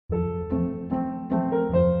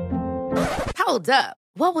Hold up.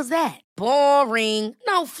 What was that? Boring.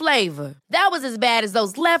 No flavor. That was as bad as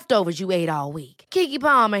those leftovers you ate all week. Keke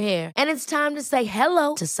Palmer here, and it's time to say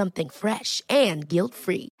hello to something fresh and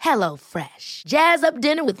guilt-free. Hello Fresh. Jazz up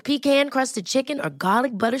dinner with pecan-crusted chicken or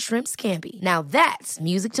garlic butter shrimp scampi. Now that's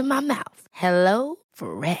music to my mouth. Hello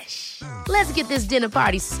Fresh. Let's get this dinner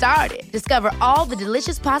party started. Discover all the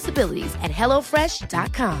delicious possibilities at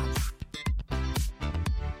hellofresh.com.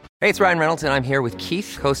 Hey, it's Ryan Reynolds, and I'm here with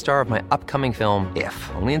Keith, co-star of my upcoming film,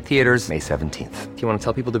 If, only in theaters May 17th. Do you want to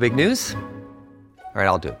tell people the big news? All right,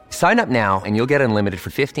 I'll do it. Sign up now and you'll get unlimited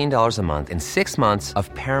for $15 a month and 6 months of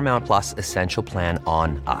Paramount Plus Essential Plan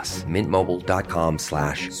on us.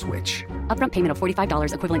 MintMobile.com/switch. Upfront payment of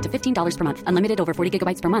 $45 equivalent to $15 per month. Unlimited over 40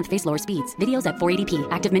 gigabytes per month. Face lower speeds. Videos at 480p.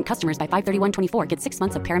 Active Mint customers by 531.24 get 6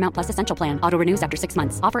 months of Paramount Plus Essential Plan. Auto renews after 6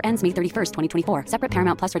 months. Offer ends May 31st, 2024. Separate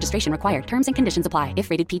Paramount Plus registration required. Terms and conditions apply if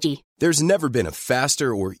rated PG. There's never been a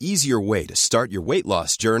faster or easier way to start your weight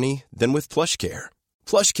loss journey than with PlushCare.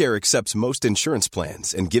 PlushCare accepts most insurance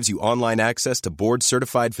plans and gives you online access to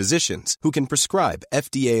board-certified physicians who can prescribe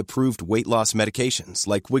FDA-approved weight loss medications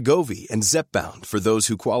like Wegovy and Zepbound for those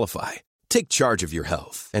who qualify. Take charge of your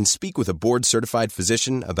health and speak with a board-certified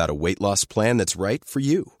physician about a weight loss plan that's right for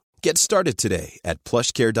you. Get started today at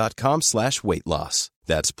plushcare.com/weight-loss.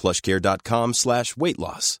 That's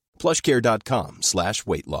plushcare.com/weight-loss.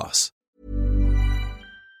 plushcare.com/weight-loss.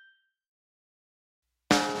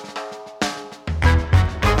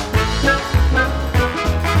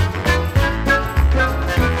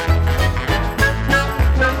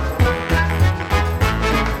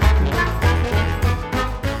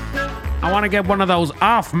 I want to get one of those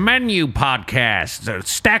off-menu podcasts.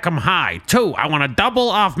 Stack them high. 2, I want a double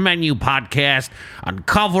off-menu podcast and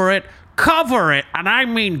cover it, and I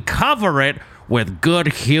mean cover it with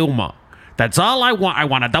good humor. That's all I want. I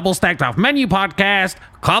want a double-stacked off-menu podcast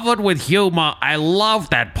covered with humor. I love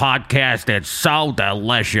that podcast. It's so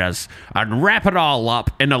delicious. And wrap it all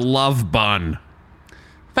up in a love bun.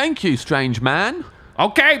 Thank you, strange man.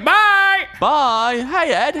 Okay, bye! Bye.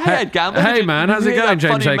 Hey, Ed. Hey, Ed Gamble. Hey, man. How's it going,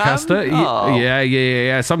 James A. Caster? Oh.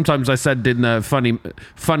 Yeah. Sometimes I send in a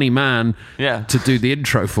funny man to do the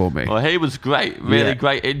intro for me. Well, he was great. Really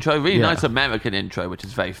great intro. Really nice American intro, which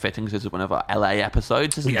is very fitting because this is one of our LA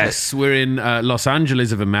episodes, isn't it? Yes, we're in Los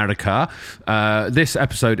Angeles of America. This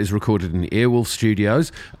episode is recorded in the Earwolf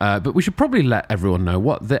Studios, but we should probably let everyone know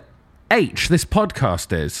what the this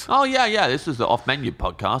podcast is. Oh, yeah. This is the off-menu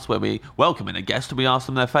podcast where we welcome in a guest and we ask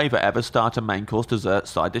them their favourite ever starter, main course, dessert,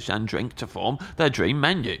 side dish and drink to form their dream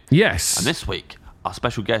menu. Yes. And this week, our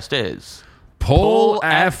special guest is Paul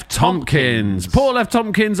F. Tompkins. Paul F.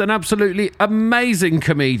 Tompkins, an absolutely amazing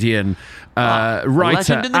comedian,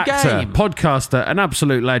 writer, actor, podcaster, an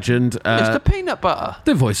absolute legend. Mr. Peanut Butter.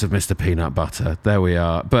 The voice of Mr. Peanut Butter. There we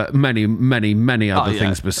are. But many other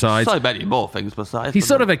things besides. So many more things besides. He's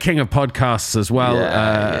sort of a king of podcasts as well.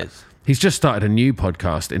 Yeah, he is. He's just started a new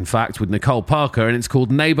podcast, in fact, with Nicole Parker, and it's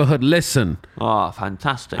called Neighborhood Listen. Oh,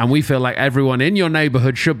 fantastic. And we feel like everyone in your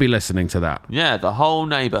neighborhood should be listening to that. Yeah, the whole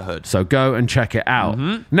neighborhood. So go and check it out.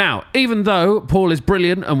 Mm-hmm. Now, even though Paul is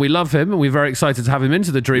brilliant and we love him and we're very excited to have him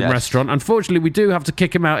into the Dream Restaurant, unfortunately, we do have to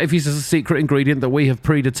kick him out if he's a secret ingredient that we have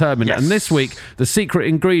predetermined. Yes. And this week, the secret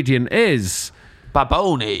ingredient is...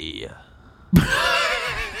 Baboni.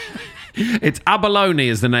 It's abalone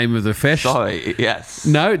is the name of the fish. Sorry, yes.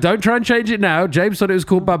 No, don't try and change it now. James thought it was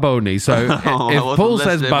called baboni. So if Paul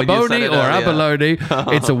says baboni or abalone,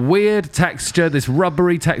 it's a weird texture, this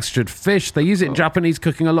rubbery textured fish. They use it in Japanese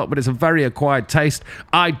cooking a lot, but it's a very acquired taste.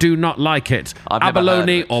 I do not like it.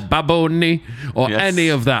 Abalone or baboni or any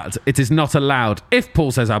of that. It is not allowed. If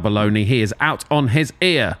Paul says abalone, he is out on his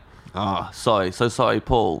ear. Sorry. So sorry,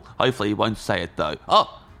 Paul. Hopefully he won't say it, though.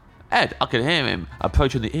 Oh! Ed, I can hear him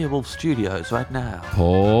approaching the Earwolf Studios right now.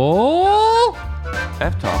 Paul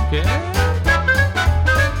F. Tompkins.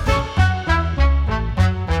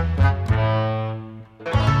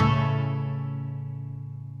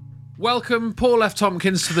 Welcome, Paul F.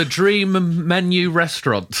 Tompkins, to the Dream Menu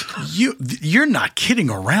Restaurant. You're not kidding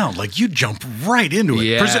around. Like, you jump right into it.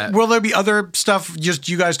 Yeah. Will there be other stuff, just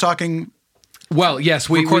you guys talking? Well, yes,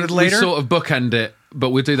 we later? sort of bookend it,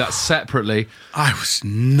 but we'll do that separately. I was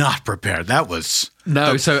not prepared. That was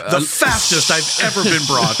the fastest I've ever been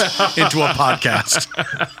brought into a podcast.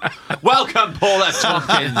 Welcome, Paul F.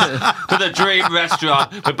 Tompkins, to the Dream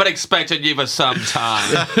Restaurant. We've been expecting you for some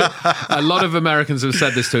time. A lot of Americans have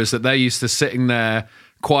said this to us, that they're used to sitting there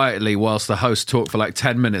quietly whilst the host talked for like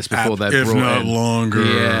 10 minutes before they're brought in. If not longer.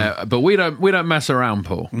 Yeah, but we don't mess around,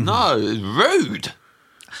 Paul. No, it's rude.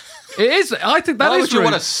 It is. I think that Why is would you rude.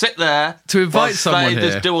 want to sit there To invite while someone they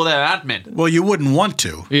here. just do all their admin? Well, you wouldn't want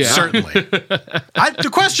to, certainly. The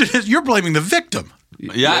question is, you're blaming the victim.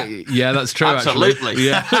 Yeah. Yeah, that's true. Absolutely.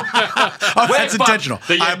 Actually. Yeah. Oh, that's intentional.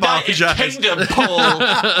 The I United apologize. Kingdom, Paul.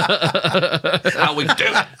 That's how we do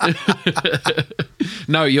it.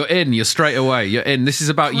 No, you're in. You're straight away. You're in. This is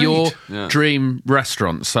about your Yeah. dream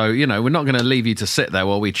restaurant. So, we're not going to leave you to sit there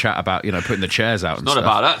while we chat about, putting the chairs out and Not stuff.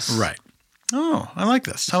 about us. Right. Oh, I like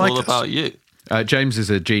this. It's I like all this. about you. James is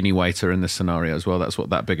a genie waiter in this scenario as well. That's what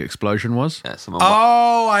that big explosion was. Yeah, someone.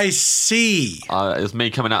 Oh, I see. It was me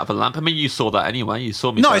coming out of a lamp. I mean, you saw that anyway. You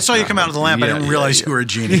saw me. No, I first saw you now. come out of the lamp. I Yeah, didn't yeah, realize yeah. you were a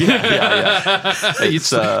genie. You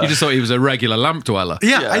just thought he was a regular lamp dweller.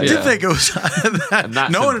 Yeah, I did think it was. And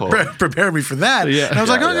that's no one important. prepared me for that. Yeah. And I was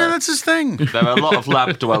like, Yeah, okay, yeah. that's his thing. There are a lot of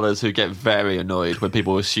lamp dwellers who get very annoyed when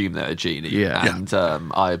people assume they're a genie. Yeah. And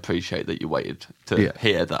I appreciate that you waited to Yeah.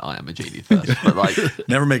 hear that I am a genie first. But like,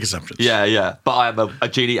 Never make assumptions. yeah. But I am a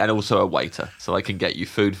genie and also a waiter, so I can get you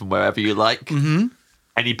food from wherever you like. Mm-hmm.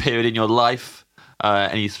 Any period in your life,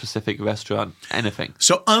 any specific restaurant, anything.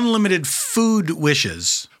 So unlimited food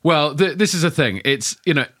wishes. Well, this is a thing. It's,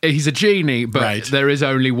 he's a genie, but Right. there is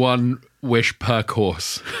only one wish per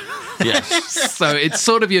course. Yes. So it's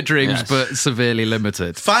sort of your dreams, Yes. but severely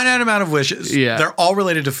limited. Finite amount of wishes. Yeah. They're all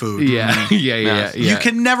related to food. Yeah, yeah. You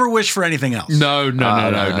can never wish for anything else. No.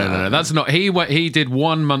 That's not. He did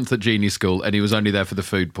 1 month at genie school, and he was only there for the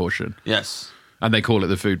food portion, Yes. and they call it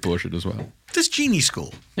the food portion as well. This genie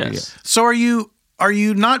school. Yes. So are you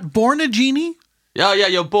not born a genie? Yeah,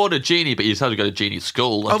 you're born a genie, but you still have to go to genie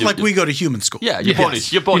school. Oh, like we go to human school. Yeah, you're born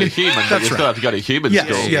a human, but you still have to go to human Yes,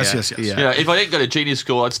 school. yes. Yeah. You know, if I didn't go to genie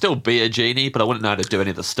school, I'd still be a genie, but I wouldn't know how to do any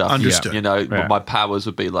of the stuff. Understood. You know, Yeah. my powers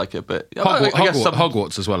would be like a bit.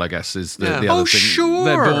 Hogwarts as well, I guess, is the other Oh, thing. sure.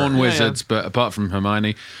 They're born Yeah, wizards, but apart from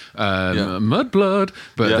Hermione, mudblood,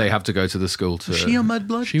 but Yeah. they have to go to the school to... Was she a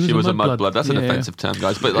mudblood? She She was a mudblood. mudblood. That's an Yeah. offensive term,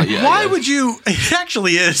 guys. But like, yeah, Why yeah. would you? It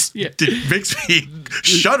actually is. Yeah. It makes me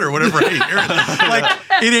shudder whenever I hear it. Like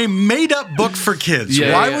in a made-up book for kids.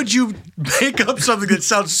 Yeah, why yeah. would you make up something that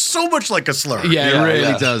sounds so much like a slur? Yeah, Yeah, it really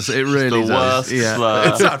yeah. does. It It's really the does. worst Yeah. slur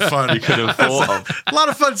It's not fun. you could have thought of. A lot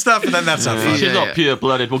of fun stuff, and then that's not fun. She's Yeah, not yeah.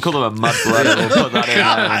 pure-blooded. We'll call them a mudblood. And we'll put that in there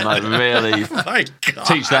and like really My God.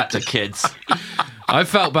 teach that to kids. I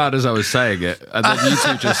felt bad as I was saying it, and then you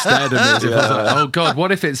two just stared at me as if I was like, oh God,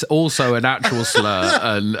 what if it's also an actual slur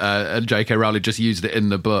and J.K. Rowling just used it in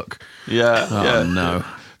the book? Yeah. Oh, yeah. no.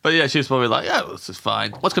 But yeah, she was probably like, yeah, this is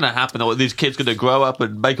fine. What's going to happen? Are these kids going to grow up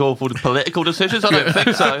and make awful political decisions? I don't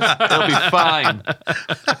think so. They'll be fine.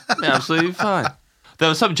 Yeah, absolutely fine. There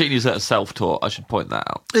are some genies that are self-taught. I should point that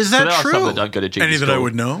out. Is that so there true? Are some that don't go to genie Any school. that I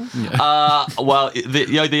would know? Well,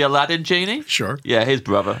 the Aladdin genie. Sure. Yeah, his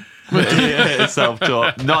brother. Yeah,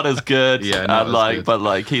 self-taught, not as good. Yeah, not as good. But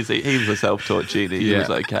like he was a self-taught genie. He was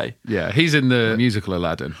okay. Yeah, he's in the musical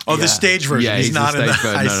Aladdin. Oh, the stage version. Yeah, he's not the in the.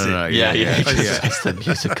 stage I version. see. No. Yeah. Yeah. It's the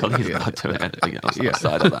musical. He's not doing anything else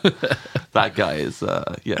outside of that. That guy is.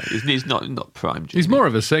 He's not prime genie. He's more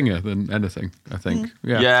of a singer than anything, I think.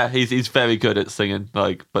 Yeah. Yeah, he's very good at singing.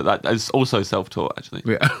 Like, but that is also self-taught actually.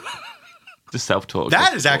 Yeah. Just self-taught.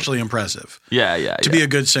 That is actually impressive. Yeah. To be a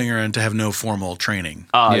good singer and to have no formal training.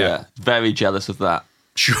 Oh, Yeah. yeah. Very jealous of that.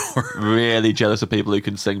 Sure. Really jealous of people who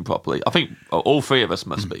can sing properly. I think all three of us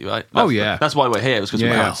must be, right? Oh, yeah. That's why we're here, is because we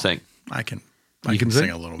Yeah. can't sing. I can can sing sing?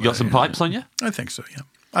 a little bit. You got some yeah. pipes on you? I think so, yeah.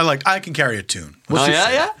 I can carry a tune.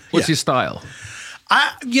 Yeah? What's Yeah. your style?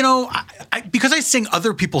 Because I sing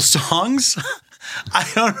other people's songs, I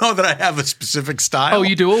don't know that I have a specific style. Oh,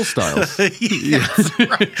 you do all styles. Yes,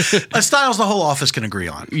 right. A styles the whole office can agree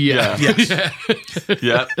on. Yeah. Yes.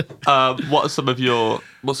 Yeah. What are some of your,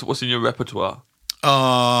 what's in your repertoire?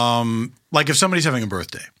 Like if somebody's having a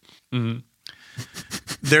birthday,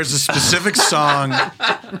 there's a specific song.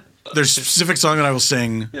 There's a specific song that I will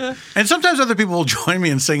sing, and sometimes other people will join me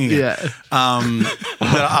in singing it. Yeah.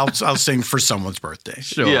 That I'll sing for someone's birthday.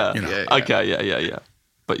 Sure. Yeah. You know. Yeah. Okay, yeah.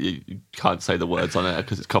 But you can't say the words on it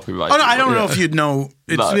because it's copyrighted. Oh no, I don't know if you'd know.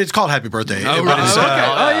 It's called Happy Birthday. Oh, but right. it's,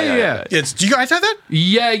 Okay. Yeah. it's. Do you guys have that?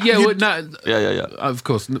 Yeah. Well, no, Yeah. of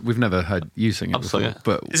course, we've never heard you sing it I'm before, sorry.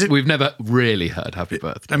 but Is it- we've never really heard Happy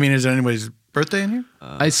Birthday. I mean, is there anybody's birthday in here?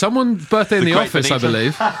 It's someone's birthday in the Great office, Benito. I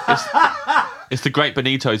believe. It's the Great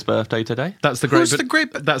Benito's birthday today. That's the great. Who's the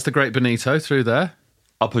Great- That's the Great Benito through there.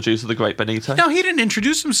 Our producer, the Great Benito. No, he didn't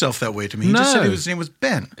introduce himself that way to me. He just No. said his name was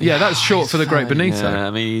Ben. Yeah, that's short for the Great Benito. Yeah,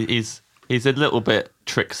 I mean, he's a little bit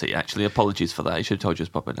tricksy, actually. Apologies for that. He should have told you his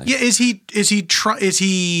proper name. Yeah, is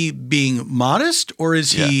he being modest or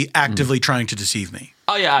is he actively trying to deceive me?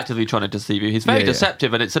 Oh, yeah, actively trying to deceive you. He's very Yeah, yeah.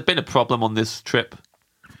 deceptive, and it's been a problem on this trip.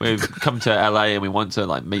 we've come to LA and we want to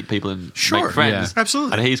like meet people and make friends.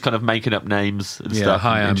 Absolutely. And he's kind of making up names and stuff.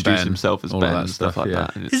 Hi, and I'm introducing Ben. himself as All Ben that and stuff like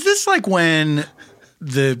stuff, that. Is this like when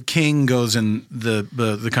the king goes in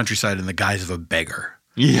the countryside in the guise of a beggar?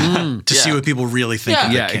 Yeah. To see what people really think of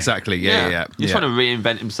the Yeah, king. exactly. Yeah. He's trying to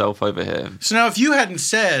reinvent himself over here. So now if you hadn't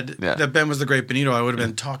said that Ben was the Great Benito, I would have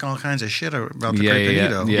been talking all kinds of shit about the Great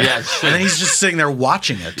Benito. Yeah. And then he's just sitting there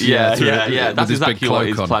watching it. Yeah. with That's his big exactly what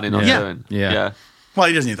he's cloak on. planning on Yeah. doing. Yeah. Well,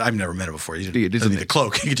 he doesn't need, I've never met him before. He doesn't doesn't need the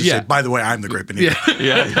cloak. He could just Yeah. say, by the way, I'm the Great Benito.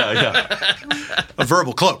 Yeah. A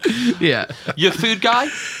verbal cloak. Yeah. You a food guy?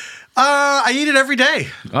 I eat it every day.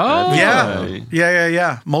 Oh.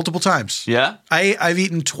 Yeah. Multiple times. Yeah. I've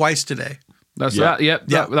eaten twice today. That's that. Yep.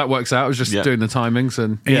 Yeah. That works out. I was just doing the timings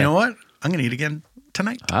and And you know what? I'm going to eat again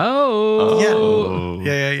tonight. Oh.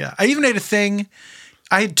 Yeah. I even ate a thing.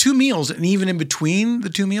 I had 2 meals, and even in between the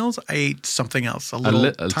 2 meals, I ate something else. A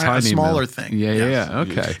tiny smaller meal. thing. Yeah. Yes. Yeah.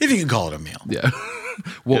 Okay. If you can call it a meal. Yeah.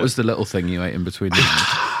 What was the little thing you ate in between?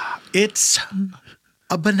 It's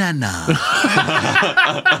a banana.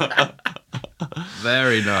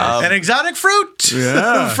 Very nice. An exotic fruit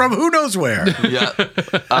from who knows where. Yeah.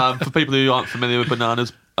 For people who aren't familiar with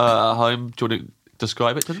bananas at home, do you want to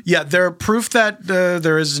describe it to them? Yeah, they're proof that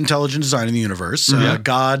there is intelligent design in the universe.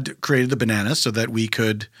 God created the banana so that we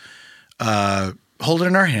could hold it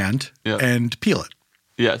in our hand and peel it.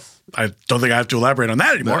 Yes. I don't think I have to elaborate on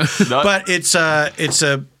that anymore. No. But it's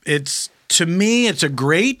to me, it's a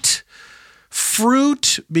great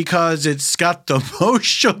fruit because it's got the most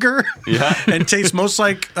sugar and tastes most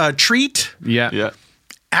like a treat. Yeah.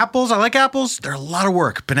 Apples, I like apples. They're a lot of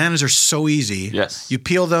work. Bananas are so easy. Yes. You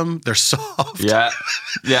peel them, they're soft. Yeah.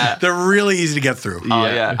 They're really easy to get through. Oh,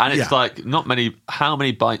 yeah. And it's like not many. How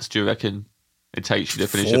many bites do you reckon it takes you to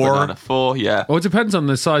finish 4. a banana? 4, yeah. Well, it depends on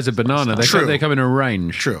the size of banana. They come in a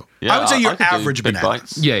range. True. Yeah, I would say your could do average big banana.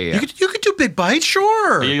 bites. Yeah. You could do big bites,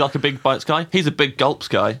 sure. Are you like a big bites guy? He's a big gulps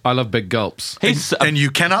guy. I love big gulps. He's And you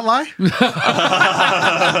cannot lie?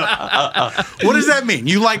 What does that mean?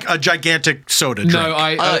 You like a gigantic soda drink?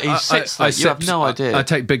 No, he sips like you have no idea. I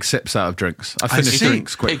take big sips out of drinks. I finish see.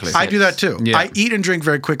 drinks quickly. I do that too. Yeah. I eat and drink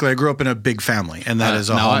very quickly. I grew up in a big family, and that is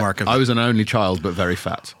a hallmark of it. I was an only child, but very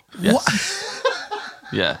fat.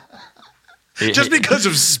 yeah. Just because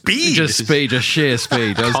of speed. Just sheer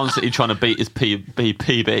speed. I was, Constantly trying to beat his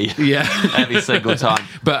PB yeah. every single time.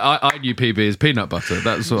 But I knew PB as peanut butter.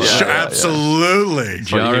 That's what. Sure, absolutely.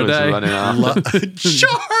 Jar a day.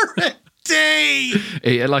 Jar a day.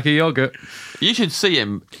 Eat it like a yogurt. You should see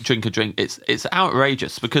him drink a drink. It's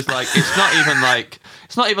outrageous because like it's not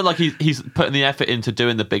even like he's putting the effort into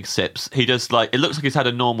doing the big sips. He just like it looks like he's had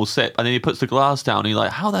a normal sip and then he puts the glass down and you're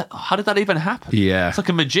like, how did that even happen? Yeah. It's like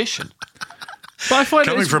a magician. But I find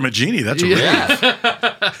Coming from a genie, that's a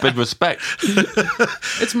relief. Big respect.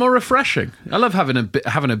 it's more refreshing. I love having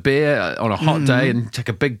a beer on a hot day and take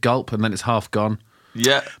a big gulp and then it's half gone.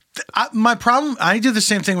 Yeah. My problem, I do the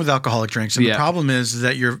same thing with alcoholic drinks, and the Yeah. problem is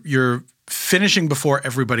that you're finishing before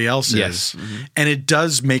everybody else Yes. is, and it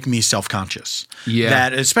does make me self-conscious. Yeah.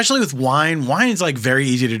 That especially with wine is like very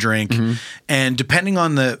easy to drink, and depending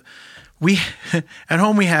on at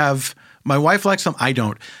home we have. My wife likes them. I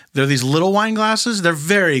don't. They're these little wine glasses. They're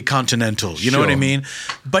very continental. You know what I Sure. mean?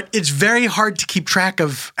 But it's very hard to keep track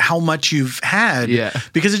of how much you've had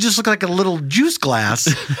because it just looks like a little juice glass.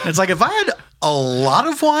 It's like if I had a lot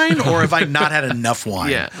of wine or if I not had enough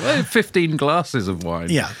wine. Yeah. Well, 15 glasses of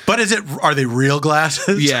wine. Yeah. But are they real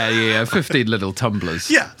glasses? Yeah. 15 little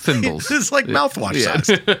tumblers. Yeah. Thimbles. It's like mouthwash Yeah.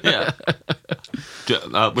 size. Yeah.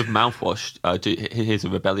 With mouthwash, here's a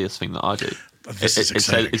rebellious thing that I do. This is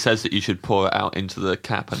exciting. It says that you should pour it out into the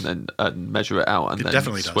cap and then measure it out and then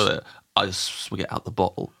definitely swill does. it. I just swig it out the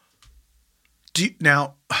bottle.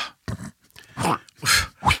 Now, Out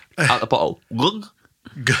the bottle.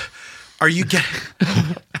 are you getting?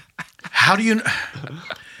 How do you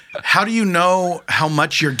know how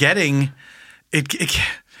much you're getting?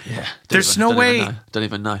 Yeah. There's no way. Don't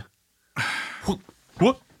even know.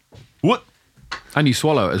 What? And you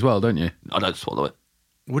swallow it as well, don't you? I don't swallow it.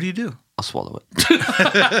 What do you do? I swallow it.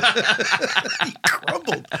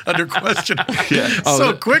 Crumbled under question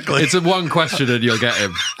so quickly. It's a one question and you'll get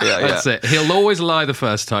him. That's it. He'll always lie the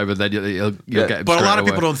first time and then you'll get him. But a lot of straight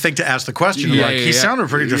people away. don't think to ask the question. He sounded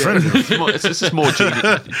pretty definitive. It's just more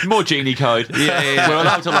genie code. Yeah. We're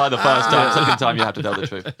allowed to lie the first time. Second time, you have to tell the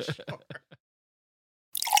truth.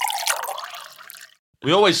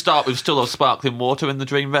 We always start with still of sparkling water in the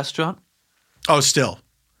Dream restaurant. Oh, still.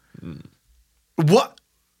 What?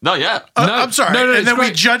 No, yeah. I'm sorry. No, and then we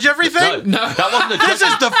great. judge everything? No, that wasn't a This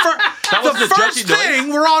is the wasn't first the judging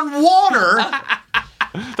thing. We're on water.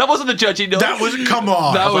 That wasn't a judgy noise. That was, come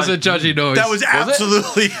on. That was a judgy noise. That was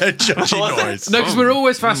absolutely a judgy Was it? noise. No, because we're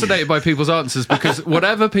always fascinated by people's answers, because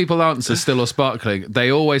whatever people answer, still or sparkling,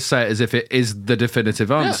 they always say it as if it is the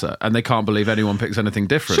definitive answer, and they can't believe anyone picks anything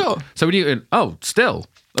different. Sure. So when you, still,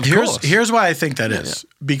 of course. Here's why I think that is.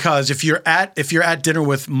 Because if you're at dinner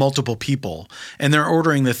with multiple people and they're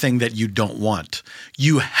ordering the thing that you don't want,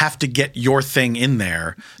 you have to get your thing in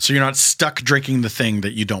there so you're not stuck drinking the thing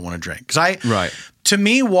that you don't want to drink. Right. To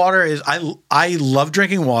me, water is I love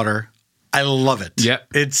drinking water. I love it. Yeah.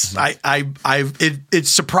 It's it's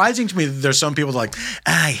surprising to me that there's some people that are like,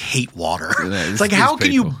 I hate water. Yeah, it's like, how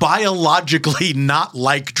can you people. biologically not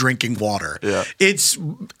like drinking water? Yeah. It's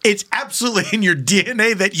absolutely in your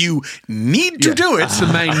DNA that you need to do it. That's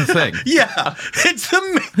the main thing. Yeah, it's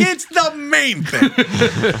the main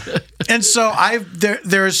thing. And so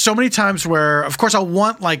there's so many times where, of course, I'll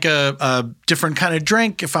want like a different kind of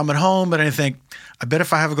drink if I'm at home, but I think, I bet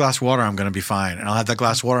if I have a glass of water, I'm going to be fine. And I'll have that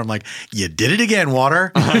glass of water. I'm like, you did it again,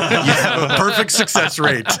 water. You have a perfect success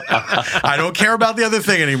rate. I don't care about the other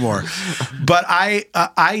thing anymore. But I've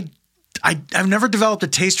never developed a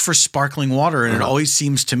taste for sparkling water, and it always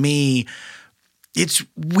seems to me it's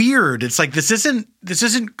weird. It's like this isn't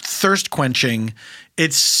thirst quenching.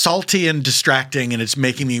 It's salty and distracting, and it's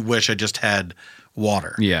making me wish I just had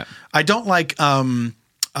water. Yeah. I don't like LaCroix,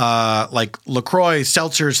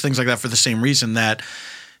 seltzers, things like that for the same reason that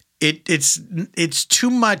it's too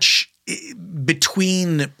much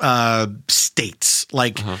between states.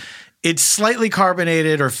 Like it's slightly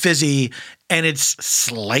carbonated or fizzy and it's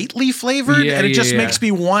slightly flavored, and it just makes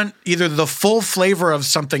me want either the full flavor of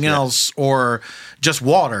something else or just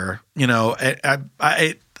water. You know,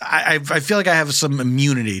 I feel like I have some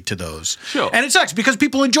immunity to those. Sure. And it sucks because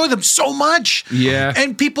people enjoy them so much. Yeah.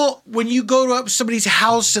 And people, when you go to somebody's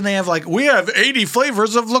house and they have like, we have 80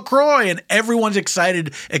 flavors of LaCroix and everyone's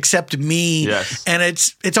excited except me. Yes. And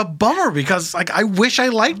it's a bummer because like I wish I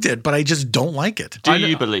liked it, but I just don't like it. Do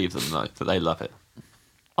you believe them, though, that they love it?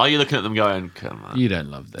 Are you looking at them going, come on? You don't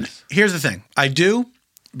love this. Here's the thing. I do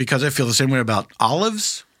because I feel the same way about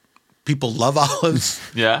olives. People love olives.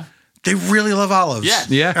 Yeah. They really love olives. Yeah.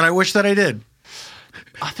 Yeah. And I wish that I did.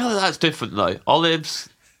 I feel like that's different, though. Olives,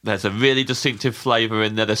 there's a really distinctive flavour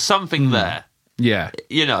in there. There's something there. Yeah.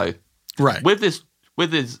 You know, Right. with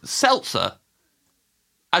this seltzer,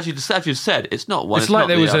 as you said, it's not one. It's like not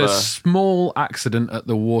there the was other. a small accident at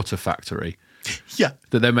the water factory. Yeah.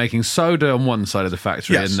 That they're making soda on one side of the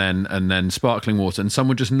factory Yes. and then sparkling water, and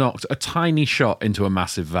someone just knocked a tiny shot into a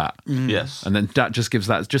massive vat. Yes. And then that just gives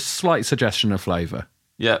that just slight suggestion of flavour.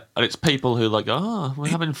 Yeah, and it's people who are like, oh, we're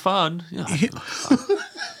having fun. Yeah.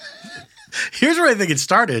 Here's where I think it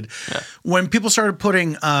started. When people started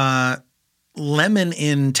putting lemon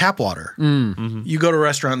in tap water. You go to a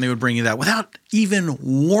restaurant and they would bring you that without even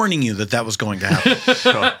warning you that was going to happen.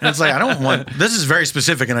 And it's like, I don't want, this is very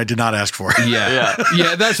specific and I did not ask for it. Yeah,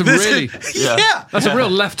 that's a This really... is- yeah. That's a real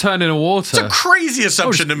left turn in the water. It's a crazy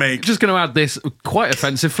assumption to make. Just going to add this quite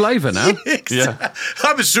offensive flavour now. Yeah.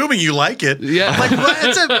 I'm assuming you like it. Yeah. Like,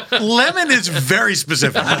 lemon is very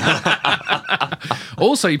specific.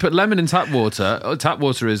 Also, you put lemon in tap water. Tap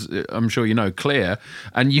water is, I'm sure you know, clear.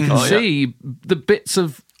 And you can see the bits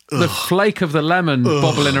of the flake of the lemon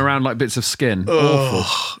bobbling around like bits of skin.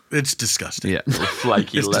 Awful. It's disgusting. Yeah.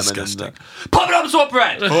 Flaky It's lemon. disgusting. And poppadoms or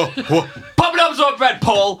bread? Poppadoms or bread,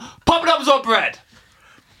 Paul? Poppadoms or bread?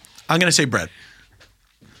 I'm going to say bread.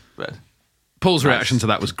 Bread. Paul's reaction to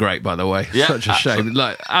that was great, by the way. Yeah, Such a shame.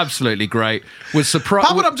 Like, absolutely great. Was surprised.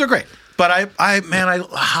 Poppadoms are great. But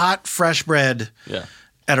hot, fresh bread Yeah.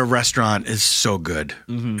 at a restaurant is so good.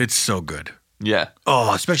 It's so good. Yeah.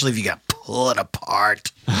 Oh, especially if you got pulled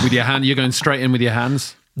apart. With your hand, you're going straight in with your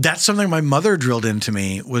hands. That's something my mother drilled into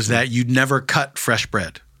me was that you'd never cut fresh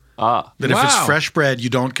bread. Ah, That if it's Wow. fresh bread,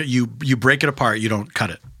 you don't you break it apart, you don't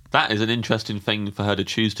cut it. that is an interesting thing for her to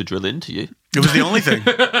choose to drill into you. It was the only thing.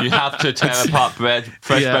 You have to tear apart fresh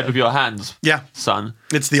Yeah. bread with your hands. Yeah. Son.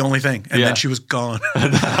 It's the only thing. And Yeah. then she was gone.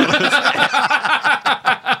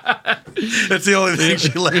 That's the only thing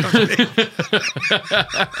she left me.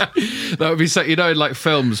 That would be so, you know, in like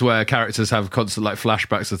films where characters have constant like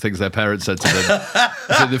flashbacks of things their parents said to them.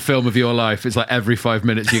 It's in the film of your life. It's like every 5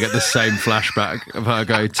 minutes you get the same flashback of her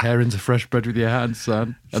going, tear into fresh bread with your hands,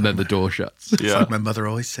 son. And then the door shuts. It's Yeah. like my mother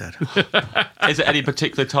always said. Is it any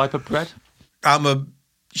particular type of bread? I'm a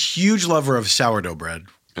huge lover of sourdough bread.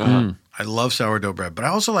 I love sourdough bread, but I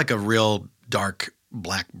also like a real dark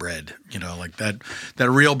black bread, like that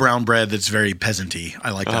real brown bread that's very peasanty.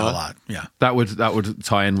 I like that a lot. Yeah. That would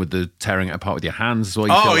tie in with the tearing it apart with your hands as well.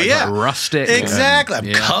 You feel like yeah. that rustic. Exactly.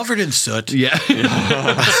 I'm covered in soot. Yeah.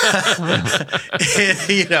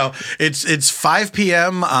 It's 5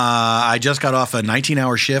 p.m. I just got off a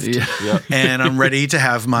 19-hour shift, and I'm ready to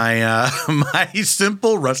have my my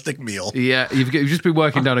simple rustic meal. Yeah, you've just been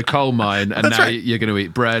working down a coal mine, and now you're going to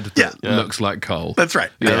eat bread that looks like coal. That's right.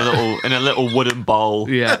 In a little wooden bowl.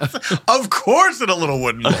 Yeah. Of course, in a little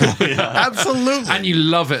wooden bowl. Absolutely. And you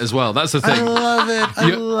love it as well. That's the thing. I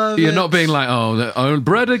love it. You're not being like,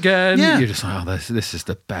 bread again. Yeah. You're just like, this is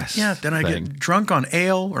the best. Yeah, then I thing. get drunk on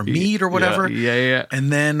ale or meat or whatever. Yeah.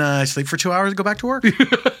 And then I sleep for 2 hours and go back to work.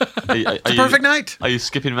 It's a perfect night. Are you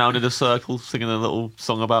skipping around in a circle singing a little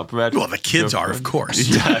song about bread? Well, the kids are, of course.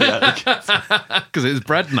 Because it's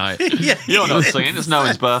bread night. You're not singing. It's no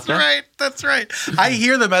one's birthday. That's right. I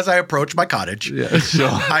hear them as I approach my cottage. Yeah. Sure.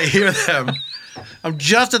 I hear them. I'm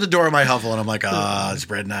just at the door of my hovel, and I'm like, it's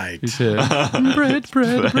bread night.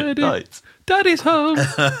 Bread night. Daddy's home.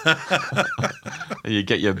 And you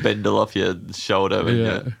get your bindle off your shoulder and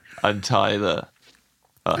you untie the...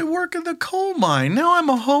 I work in the coal mine. Now I'm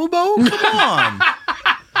a hobo? Come on.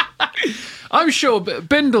 I'm sure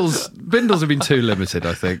bindles have been too limited,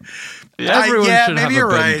 I think. Everyone should maybe have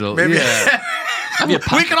you're a bindle. right. Maybe. Yeah.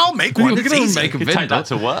 We can all make one. We It's can all easy. make a You bindle. take that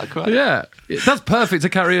to work, right? Yeah. That's perfect to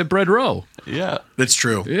carry a bread roll. Yeah. That's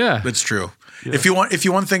true. Yeah. That's true. Yeah. If you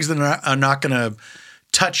want things that are not going to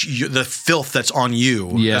touch the filth that's on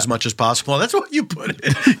you as much as possible, that's what you put it.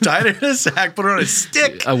 Tie it in a sack, put it on a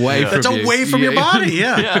stick. Away from That's you. away from your body.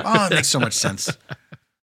 Yeah. Yeah. Oh, it makes so much sense.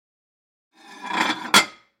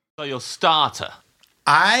 So your starter.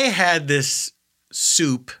 I had this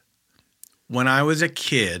soup when I was a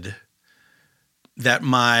kid that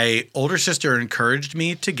my older sister encouraged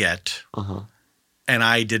me to get. And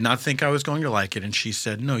I did not think I was going to like it. And she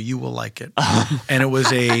said, no, you will like it. And it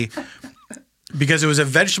was because it was a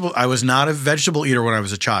vegetable. I was not a vegetable eater when I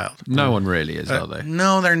was a child. No one really is, are they?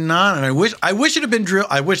 No, they're not. And I wish it had been drilled.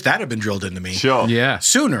 I wish that had been drilled into me. Sure. Yeah.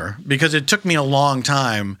 Sooner, because it took me a long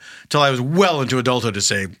time till I was well into adulthood to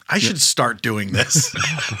say I should start doing this.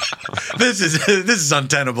 This is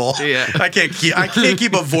untenable. Yeah. I can't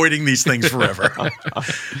keep avoiding these things forever.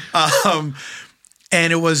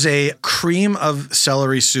 And it was a cream of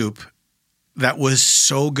celery soup that was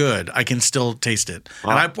so good. I can still taste it.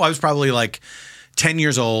 Wow. And I was probably like 10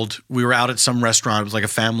 years old. We were out at some restaurant. It was like a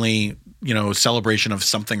family, celebration of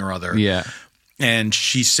something or other. Yeah. And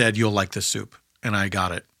she said, you'll like this soup. And I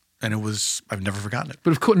got it. And I've never forgotten it.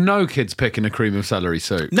 But of course, no kid's picking a cream of celery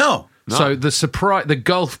soup. No. So the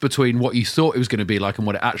gulf between what you thought it was going to be like and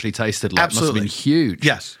what it actually tasted like Absolutely. must have been huge.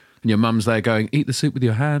 Yes. And your mum's there going, eat the soup with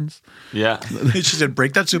your hands. Yeah. She said,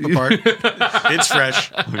 break that soup apart. It's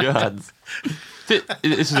fresh. With your hands. This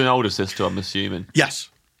is an older sister, I'm assuming.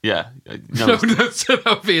 Yes. Yeah. No, that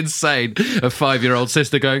would be insane. A 5-year-old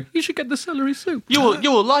sister going, you should get the celery soup. You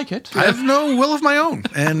will like it. I have no will of my own.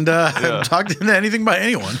 And I haven't talked into anything by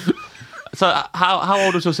anyone. So how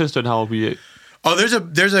old was your sister and how old were you? Oh,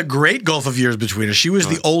 there's a great gulf of years between us. She was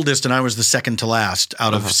the oldest and I was the second to last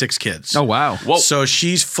out of 6 kids. Oh, wow. Whoa. So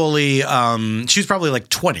she's fully, she was probably like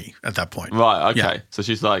 20 at that point. Right, okay. Yeah. So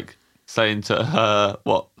she's like saying to her,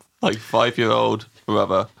 5-year-old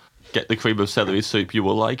brother, get the cream of celery soup, you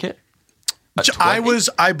will like it?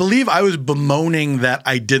 I believe I was bemoaning that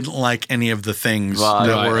I didn't like any of the things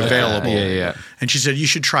that were available. Yeah. And she said, you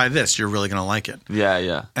should try this. You're really going to like it.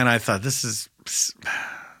 Yeah. And I thought,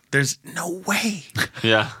 there's no way.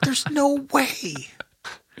 Yeah. There's no way.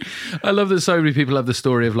 I love that so many people have the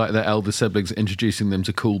story of like their elder siblings introducing them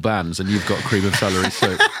to cool bands and you've got cream of celery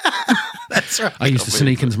soup. That's right. I used to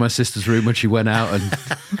sneak into my sister's room when she went out and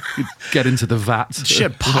get into the vat. She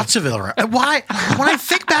had pots of it around. Why? When I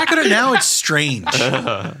think back at it now, it's strange.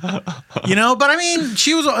 But I mean,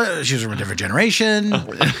 she was from a different generation.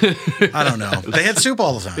 I don't know. They had soup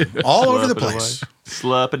all the time, all over the place.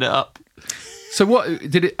 Slurping it up. So what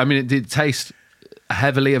did it? I mean, did it taste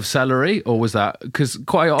heavily of celery, or was that because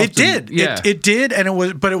quite often it did? Yeah, it did, and it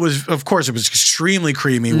was of course it was extremely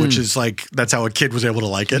creamy, which is like that's how a kid was able to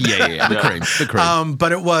like it. Yeah, the cream.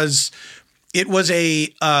 But it was a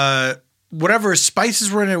whatever spices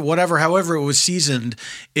were in it, however it was seasoned,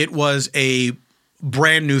 it was a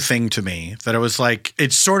brand new thing to me. That it was like I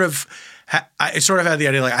sort of had the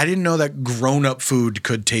idea like I didn't know that grown up food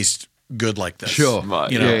could taste good like this. Sure, right?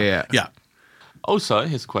 Yeah. Also,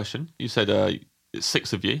 here's a question. You said it's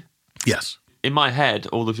 6 of you. Yes. In my head,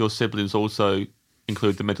 all of your siblings also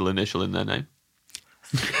include the middle initial in their name.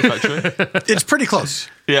 Is that true? It's pretty close.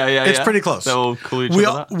 Yeah. It's pretty close. They all call each we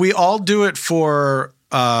other all, that? we all do it for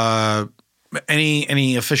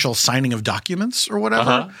any official signing of documents or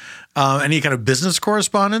whatever, any kind of business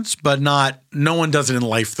correspondence, but no one does it in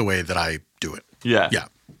life the way that I do it. Yeah. Yeah.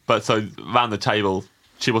 But so around the table,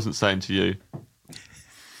 she wasn't saying to you,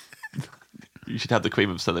 you should have the cream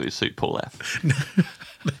of celery soup, Paul F.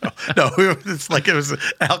 No, it's like it was an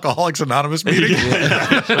Alcoholics Anonymous meeting.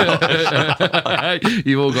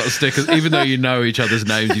 You've all got stickers, even though you know each other's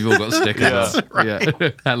names. You've all got stickers.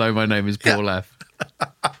 Yeah. Hello, my name is Paul F.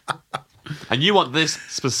 And you want this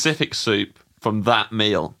specific soup from that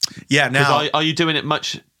meal. Yeah. Now, Are you doing it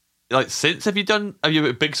much since? Are you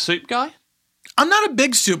a big soup guy? I'm not a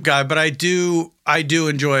big soup guy, but I do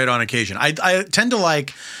enjoy it on occasion. I tend to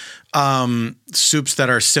like soups that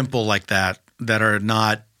are simple like that are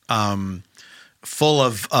not full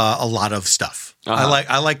of a lot of stuff.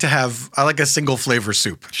 I like a single flavor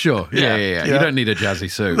soup. Sure. Yeah. You don't need a jazzy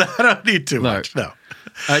soup. I don't need too much. No.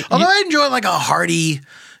 Although I enjoy like a hearty,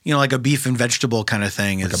 like a beef and vegetable kind of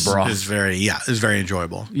thing. Is, a broth. is very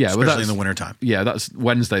enjoyable. Yeah, especially in the wintertime. Yeah, that's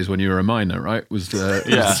Wednesdays when you were a minor, right? Was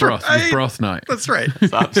broth right. broth night. That's right.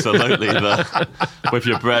 It's absolutely with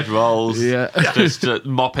your bread rolls. Yeah. Just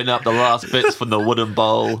mopping up the last bits from the wooden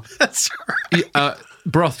bowl. That's right.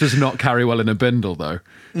 Broth does not carry well in a bindle, though.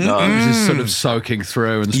 No. It's just sort of soaking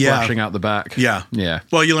through and splashing out the back. Yeah. Yeah.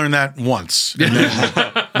 Well, you learn that once,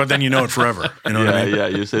 but then you know it forever. You know what I mean? Yeah.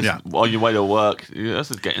 You said on your way to work, this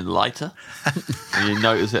is getting lighter. And you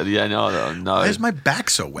notice at the end, oh no. Why is my back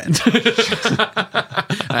so wet?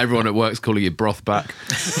 Everyone at work's calling you broth back.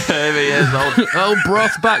 There he is. Oh,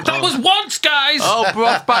 broth back. That was once, guys. Oh,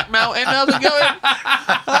 broth back melting. How's it going?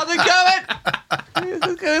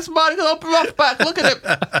 It's my little broth back. Look at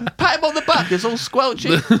him. Pat him on the back. It's all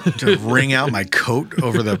squelchy. To wring out my coat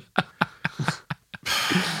over the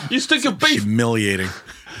You stink of beef. humiliating.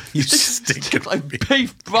 You stink of like beef.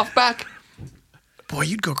 beef broth back. Boy,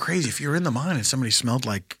 you'd go crazy if you were in the mine and somebody smelled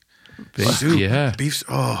like soup. Yeah. Beef.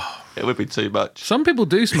 Oh, It would be too much. Some people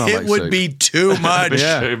do smell like it would soup. be too much.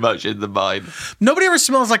 Yeah. Too much in the mind. Nobody ever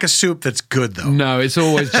smells like a soup that's good, though. No, it's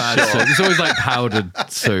always bad soup. It's always like powdered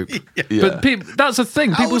soup. Yeah. But that's the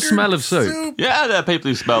thing. People Powdered smell of soup. Yeah, there are people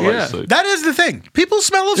who smell Yeah. like soup. That is the thing. People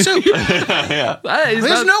smell of soup. Yeah.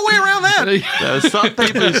 There's no way around that. There are some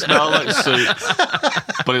people who smell like soup,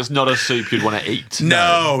 but it's not a soup you'd want to eat.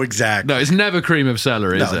 No, exactly. No, it's never cream of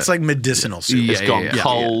celery, No, is it? it's like medicinal soup. It's gone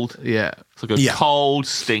cold. Yeah. It's like a cold,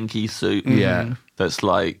 stinky soup. Yeah. That's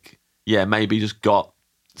like, maybe just got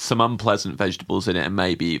some unpleasant vegetables in it and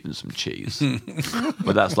maybe even some cheese.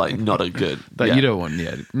 But that's like not a good. That you don't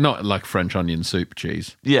want, not like French onion soup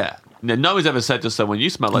cheese. Yeah. No one's ever said to someone, you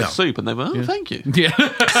smell like soup. And they went, oh, thank you. Yeah.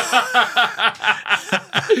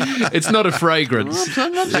 It's not a fragrance.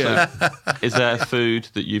 Yeah. Is there food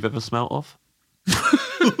that you've ever smelled of?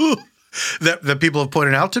 That people have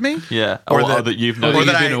pointed out to me? Yeah. Or that you've or noticed.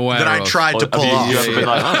 that been aware I of. tried to Or pull have off. you ever been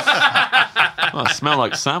like, I smell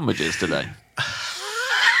like sandwiches today.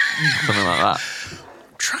 Something like that.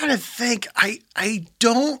 I'm trying to think. I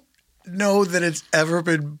don't know that it's ever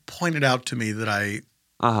been pointed out to me that I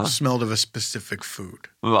smelled of a specific food.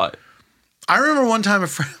 Right. I remember one time a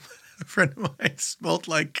friend of mine smelled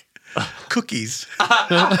like cookies.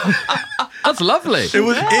 That's lovely. It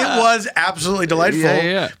was absolutely delightful.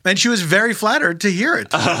 Yeah. And she was very flattered to hear it.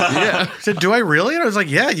 Yeah. She said, do I really? And I was like,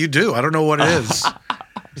 yeah, you do. I don't know what it is.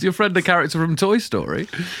 Is your friend a character from Toy Story?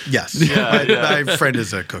 Yes. My friend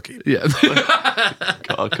is a cookie. Yeah.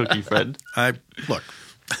 Got a cookie friend. Look,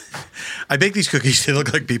 I bake these cookies. They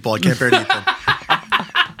look like people. I can't bear to eat them.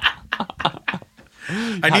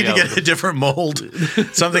 I need to get a different mold,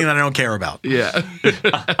 something that I don't care about. Yeah.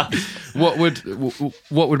 What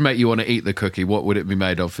would make you want to eat the cookie? What would it be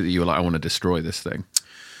made of that you were like, I want to destroy this thing?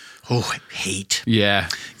 Oh, hate. Yeah.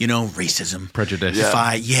 Racism. Prejudice.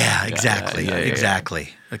 Exactly.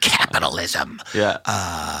 Exactly. Capitalism. Yeah.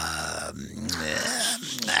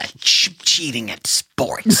 Cheating at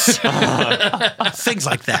sports. Things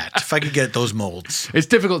like that. If I could get those molds. It's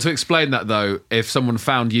difficult to explain that, though. If someone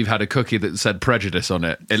found you've had a cookie that said prejudice on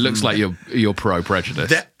it, it looks like you're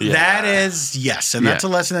pro-prejudice. That is, yes. And that's a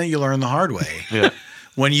lesson that you learn the hard way. Yeah.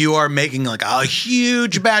 When you are making like a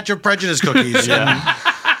huge batch of prejudice cookies and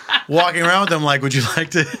walking around with them like, would you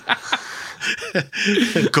like to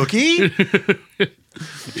cookie?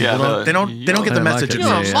 They don't get the message. You're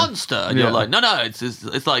a monster, and you're like, no.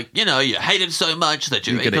 It's like you hate it so much that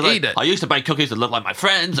you're gonna eat it. I used to bake cookies that looked like my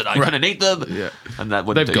friends, and I couldn't eat them. Yeah, and that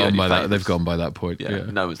wouldn't They've do you gone any by that. favours. They've gone by that point. Yeah.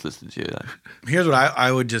 No one's listening to you. Though. Here's what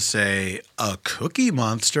I would just say: a cookie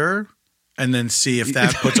monster and then see if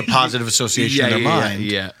that puts a positive association in their mind.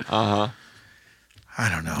 Yeah. I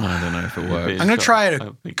don't know. I don't know if it works. I'm going to try it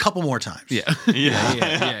a couple more times. Yeah.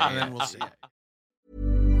 And then we'll see.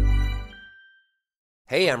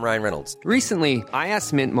 Hey, I'm Ryan Reynolds. Recently, I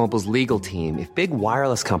asked Mint Mobile's legal team if big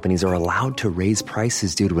wireless companies are allowed to raise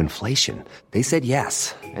prices due to inflation. They said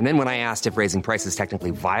yes. And then when I asked if raising prices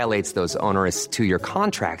technically violates those onerous 2-year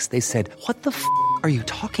contracts, they said, "What the f*** are you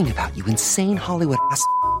talking about, you insane Hollywood ass?"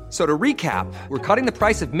 So to recap, we're cutting the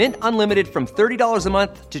price of Mint Unlimited from $30 a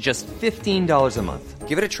month to just $15 a month.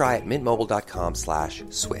 Give it a try at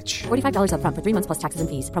mintmobile.com/switch. $45 up front for 3 months plus taxes and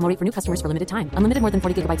fees. Promo rate for new customers for limited time. Unlimited more than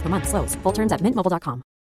 40 gigabytes per month. Slows full terms at mintmobile.com.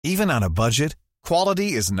 Even on a budget,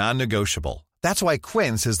 quality is non-negotiable. That's why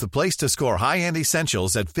Quince is the place to score high-end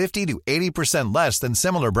essentials at 50 to 80% less than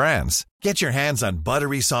similar brands. Get your hands on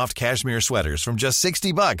buttery soft cashmere sweaters from just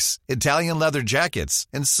 $60, Italian leather jackets,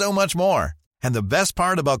 and so much more. And the best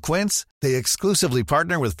part about Quince, they exclusively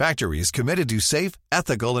partner with factories committed to safe,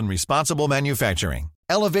 ethical, and responsible manufacturing.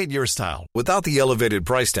 Elevate your style without the elevated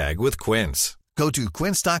price tag with Quince. Go to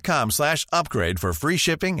quince.com/upgrade for free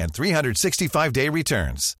shipping and 365-day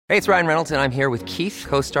returns. Hey, it's Ryan Reynolds, and I'm here with Keith,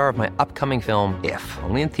 co-star of my upcoming film, If,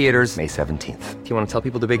 only in theaters May 17th. Do you want to tell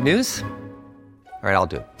people the big news? All right, I'll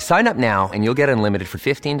do it. Sign up now and you'll get unlimited for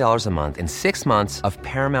 $15 a month and 6 months of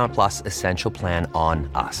Paramount Plus Essential Plan on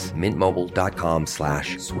us.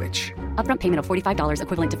 MintMobile.com/switch. Upfront payment of $45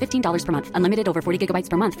 equivalent to $15 per month. Unlimited over 40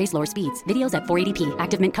 gigabytes per month. Face lower speeds. Videos at 480p.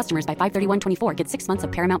 Active Mint customers by 531.24 get 6 months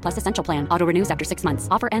of Paramount Plus Essential Plan. Auto renews after 6 months.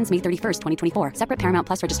 Offer ends May 31st, 2024. Separate Paramount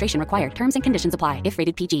Plus registration required. Terms and conditions apply if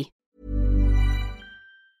rated PG.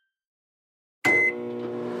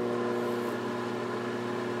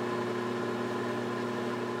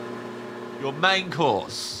 Your main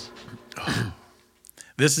course.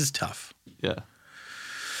 This is tough. Yeah.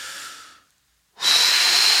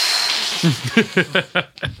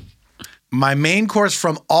 My main course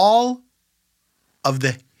from all of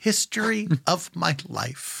the history of my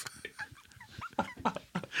life.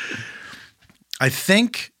 I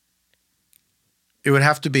think it would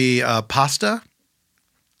have to be pasta.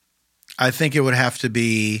 I think it would have to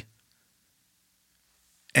be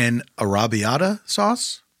an arrabbiata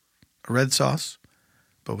sauce, a red sauce,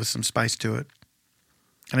 but with some spice to it.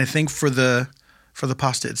 And I think for the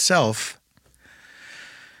pasta itself,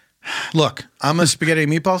 look, I'm a spaghetti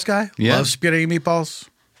and meatballs guy. Yeah. Love spaghetti and meatballs.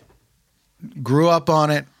 Grew up on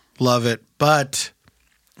it. Love it. But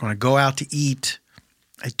when I go out to eat,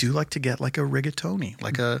 I do like to get like a rigatoni,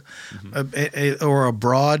 like or a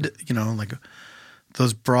broad, like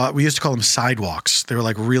those broad. We used to call them sidewalks. They were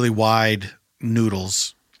like really wide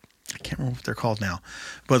noodles. I can't remember what they're called now,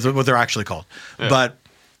 but what they're actually called. Yeah. But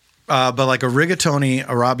like a rigatoni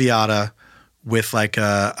arrabbiata with like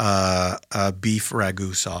a beef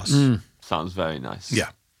ragu sauce. Sounds very nice.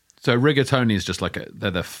 Yeah. So rigatoni is just like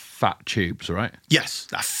they're the fat tubes, right? Yes,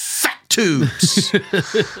 the fat tubes.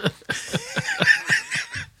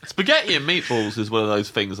 Spaghetti and meatballs is one of those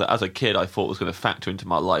things that as a kid I thought was going to factor into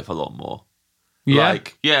my life a lot more. Yeah.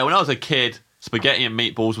 When I was a kid, spaghetti and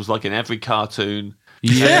meatballs was like in every cartoon.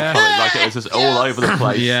 Yeah. Like it was just all over the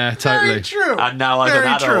place. Yeah, totally. Very true. And now as an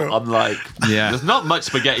adult, I'm like, there's not much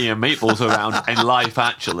spaghetti and meatballs around in life,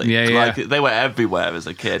 actually. Yeah, yeah. Like, they were everywhere as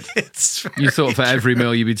a kid. You thought for every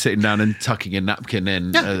meal you'd be sitting down and tucking a napkin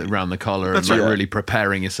in around the collar and really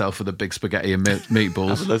preparing yourself for the big spaghetti and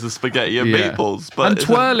meatballs. There's a spaghetti and meatballs. But and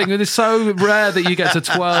twirling. It's so rare that you get to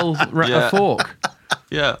twirl a fork.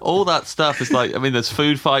 Yeah, all that stuff is like, there's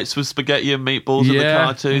food fights with spaghetti and meatballs in the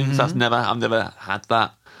cartoons. I've never had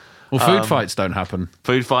that. Well, food fights don't happen.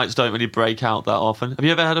 Food fights don't really break out that often. Have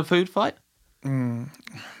you ever had a food fight? A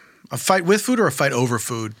fight with food or a fight over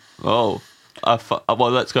food? Oh,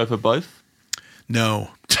 well, let's go for both.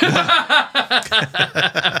 No.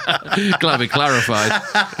 Glad we clarified.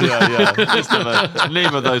 Yeah.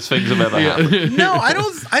 Neither of those things have ever happened. No, I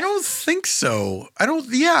don't think so. I don't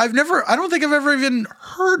think I've ever even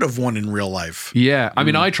heard of one in real life. Yeah. I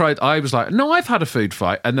was like, no, I've had a food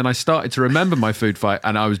fight. And then I started to remember my food fight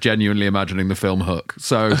and I was genuinely imagining the film Hook.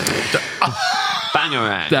 So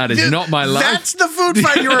Bangarang. That is not my life. That's the food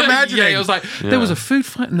fight you were imagining. Yeah, it was like, there was a food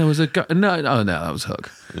fight and there was a no, that was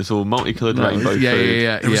Hook. It's all multicolored rainbow food.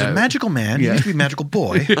 Yeah. There was a magical man. He used to be a magical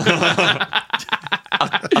boy.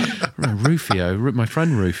 Rufio, my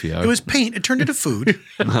friend Rufio. It was paint. It turned into food.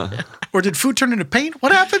 Or did food turn into paint?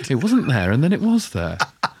 What happened? It wasn't there, and then it was there.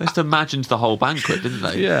 They just imagined the whole banquet, didn't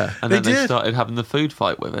they? Yeah. And then they started having the food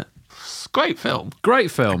fight with it. Great film.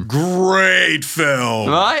 Great film. Great film.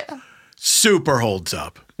 Right? Super holds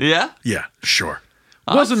up. Yeah? Yeah, sure.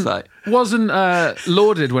 Wasn't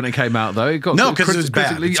lauded when it came out though. It got No, 'cause it was bad.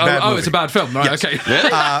 critically- It's a bad oh, movie. it's a bad film. Right? Yes. Okay.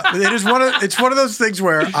 It's one of those things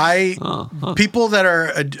where people that are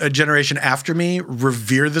a generation after me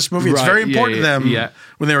revere this movie. It's Right, very important to them yeah.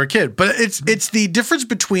 when they were a kid. But it's the difference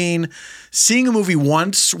between seeing a movie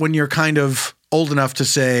once when you're kind of old enough to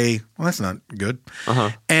say, well, that's not good,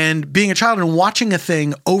 and being a child and watching a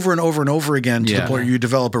thing over and over and over again to the Yeah. point where you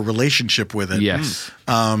develop a relationship with it. Yes.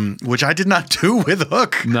 Which I did not do with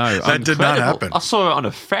Hook. No, that did not happen. I saw it on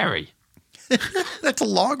a ferry. That's a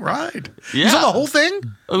long ride. You Yeah. saw the whole thing?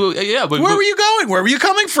 Yeah. Where were you going? Where were you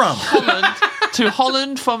coming from? Holland to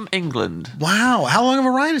Holland from England. Wow. How long of a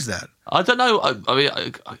ride is that? I don't know. I mean,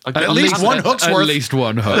 At least one hook's At worth. least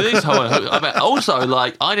one At hook. least I mean, also,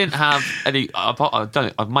 like, I didn't have any.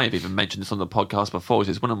 I might have even mentioned this on the podcast before.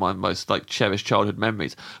 It's one of my most like cherished childhood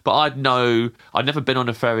memories. But I'd never been on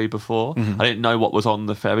a ferry before. I didn't know what was on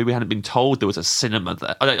the ferry. We hadn't been told there was a cinema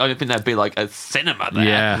there. I don't think there'd be like a cinema there.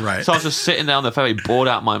 Yeah. Right. So I was just sitting there on the ferry, bored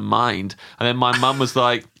out my mind. And then my mum was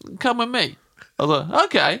like, "Come with me." I was like,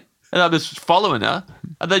 "Okay." And I was following her.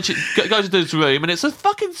 And then she goes into this room and it's a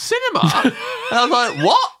fucking cinema. And I was like,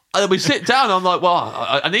 what? And then we sit down and I'm like,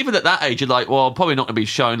 well, and even at that age, you're like, well, I'm probably not going to be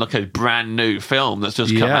shown like a brand new film that's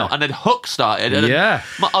just come Yeah. out. And then Hook started. And Yeah.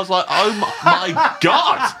 I was like, oh my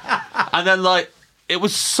God. And then like, it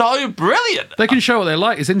was so brilliant. They can show what they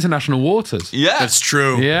like. It's international waters. Yeah. That's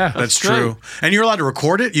true. Yeah. That's That's true. true. And you're allowed to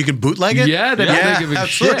record it? You can bootleg it? Yeah, they don't give a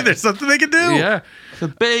absolutely. shit. There's something they can do. Yeah. The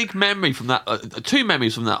big memory from that, two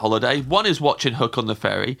memories from that holiday. One is watching Hook on the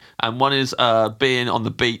ferry, and one is being on the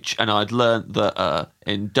beach. And I'd learned that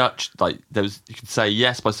in Dutch, like you could say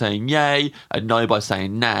yes by saying yay and no by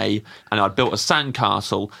saying nay. And I'd built a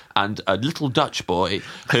sandcastle, and a little Dutch boy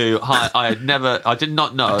who I did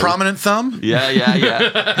not know. Prominent thumb? Yeah.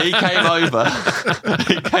 He came over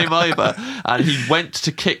and he went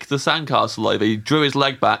to kick the sandcastle over. He drew his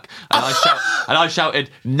leg back and I shouted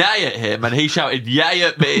nay at him and he shouted yay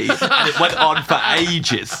at me. And it went on for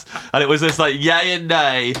ages. And it was this like yay and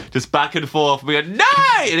nay, just back and forth. We go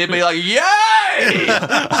nay! And he'd be like, yay!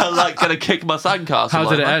 I'm like going to kick my sandcastle. How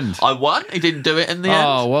did it over. end? I won. He didn't do it in the end.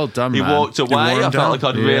 Oh, well done, He man. walked away. wore him I down. felt like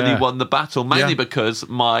I'd really Yeah. won the battle, mainly Yeah. because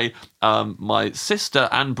my sister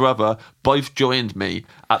and brother both joined me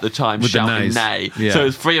at the time With the shouting nays. nay. Yeah. So it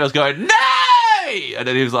was three of us going, nay! And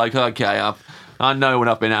then he was like, okay, I know when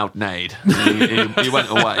I've been out-nayed. He went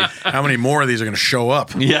away. How many more of these are going to show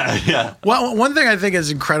up? Yeah. Well, one thing I think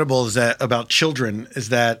is incredible is that about children is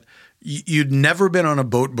that you'd never been on a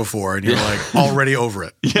boat before and you're like already over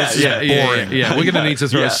it. This is boring. Yeah. We're going to need to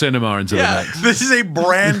throw Yeah. a cinema into the mix. This is a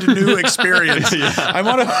brand new experience. I'm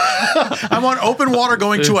on open water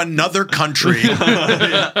going to another country.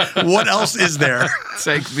 What else is there?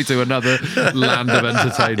 Take me to another land of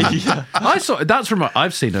entertainment.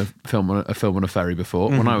 I've seen a film on a ferry before.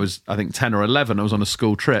 When I was, I think, 10 or 11, I was on a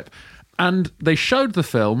school trip, and they showed the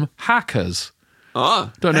film Hackers.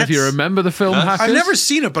 Oh. Don't know if you That's- remember the film Hackers. I've never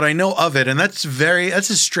seen it, but I know of it, and that's a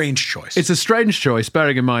strange choice. It's a strange choice,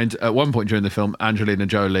 bearing in mind at one point during the film, Angelina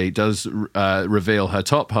Jolie does reveal her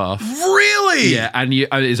top half. Really? Yeah, and it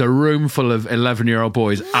is a room full of 11-year-old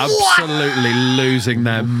boys absolutely losing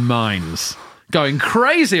their minds, going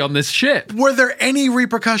crazy on this ship. Were there any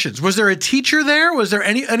repercussions? Was there a teacher there? Was there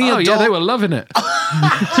any Oh, adult? yeah, they were loving it.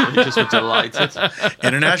 You just were delighted.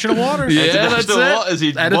 International waters. Yeah, that's International it. waters,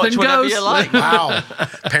 you Anything watch whenever goes. you like. Wow.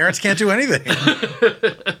 Parents can't do anything.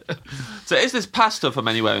 So is this pasta from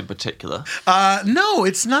anywhere in particular? No,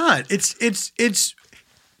 it's not.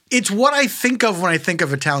 It's what I think of when I think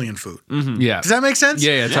of Italian food. Yeah. Does that make sense?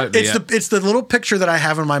 Yeah, totally. It's the little picture that I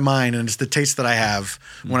have in my mind, and it's the taste that I have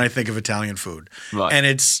when I think of Italian food. Right. And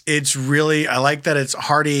it's really, I like that it's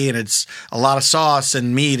hearty and it's a lot of sauce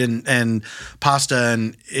and meat and pasta,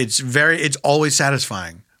 and it's always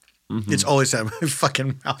satisfying. It's always satisfying. My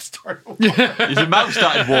fucking mouth started watering. Your mouth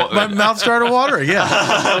started watering. My mouth started watering. Yeah.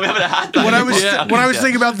 We haven't had that. When I was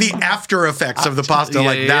thinking about the after effects of the pasta,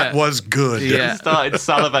 that was good. Yeah. Started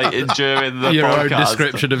salivating during the Your podcast. own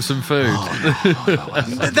description of some food.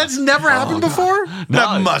 That's never happened before?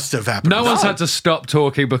 That must have happened. No one's had to stop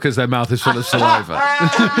talking because their mouth is full of saliva.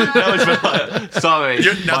 Sorry.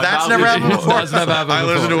 Now my that's mouth never is- happened before. That's never happened I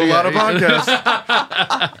listen to before. a lot of podcasts.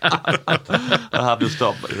 I have to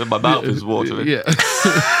stop. My mouth is watering. Yeah.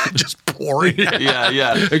 Just pouring.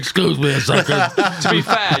 Yeah. Excuse me a second. To be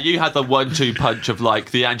fair, you had the 1-2 punch of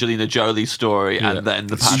like the Angelina Jolie story and then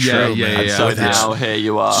the pasta. Yeah. And so With its now here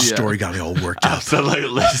you are. Story got me all worked up.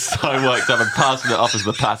 Absolutely so worked up and passing it off as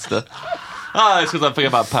the pasta. Oh, it's because I'm thinking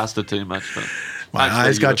about pasta too much. But My Actually,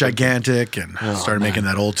 eyes you got were thinking- gigantic and started making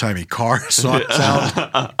that old timey car sound.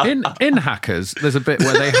 In Hackers, there's a bit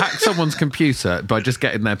where they hack someone's computer by just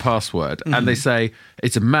getting their password, and they say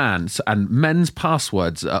it's a man's, and men's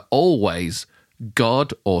passwords are always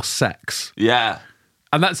God or sex, Yeah.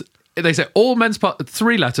 and that's they say all men's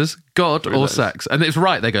 3 letters, God or letters. sex, and it's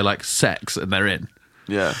right. They go like sex, and they're in.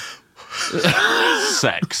 Yeah.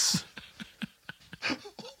 Sex.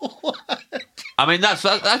 I mean, that's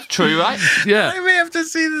true, right? Yeah, I may have to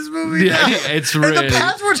see this movie. yeah, now. it's And really the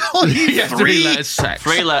password's only yeah, 3 3 letters, sex.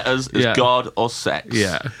 3 letters is Yeah. God or sex.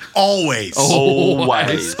 Yeah, Always.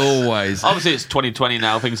 Always. always. Obviously, it's 2020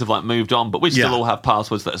 now. Things have like moved on, but we still Yeah. all have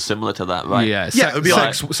passwords that are similar to that, right? Yeah, Yeah, it would be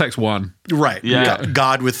sex 1. Right. Yeah.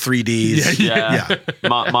 God with 3 Ds. Yeah.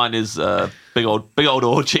 Mine is big old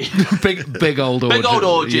orgy. Big old orgy. Big old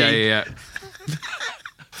orgy. Yeah.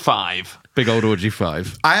 5. Big old orgy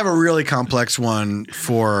 5. I have a really complex one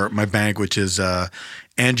for my bank, which is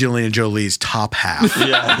Angelina Jolie's top half.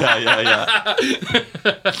 Yeah.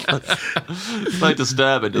 It's like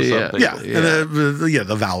disturbing to some people. Yeah. And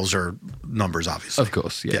the vowels are numbers, obviously. Of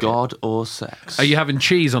course, yeah. God or sex. Are you having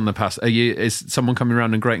cheese on the pasta? Is someone coming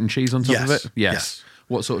around and grating cheese on top of Yes. it? Yes.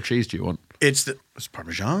 What sort of cheese do you want? It's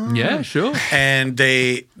Parmesan. Yeah, sure. And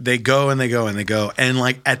they go and they go and they go. And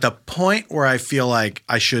like at the point where I feel like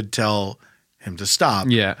I should tell him to stop,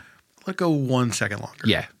 Yeah. let go 1 second longer.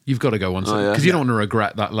 Yeah, you've got to go one second yeah. because you don't want to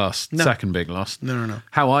regret that second being lost. No.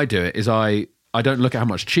 How I do it is I don't look at how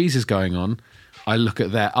much cheese is going on. I look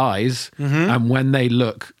at their eyes, and when they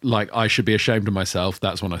look like I should be ashamed of myself,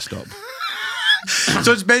 that's when I stop.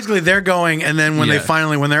 So it's basically they're going, and then when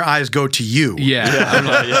when their eyes go to you, I'm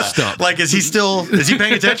like, stop. like is he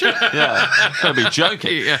paying attention? Yeah. Gonna be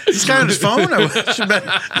joking. Yeah. He's got on his phone. I should be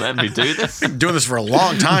Let me do this. doing this for a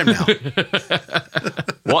long time now.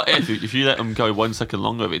 What if you let them go 1 second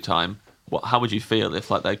longer every time? How would you feel if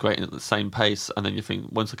like they're grating at the same pace and then you think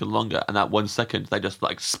 1 second longer and that 1 second they just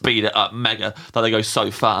like speed it up mega that they go so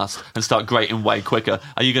fast and start grating way quicker?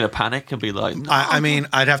 Are you going to panic and be like, no? I mean,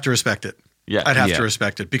 I'd have to respect it. Yeah. I'd have Yeah. to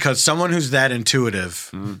respect it because someone who's that intuitive,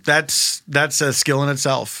 that's a skill in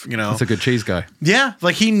itself. You know, That's a good cheese guy. yeah.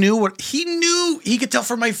 Like he knew he could tell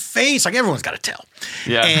from my face. Like everyone's got to tell.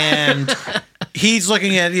 Yeah. And he's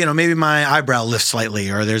looking at, maybe my eyebrow lifts slightly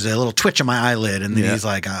or there's a little twitch on my eyelid. And then he's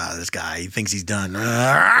like, this guy, he thinks he's done.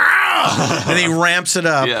 And he ramps it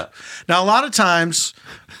up. Yeah. Now, a lot of times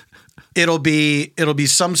it'll be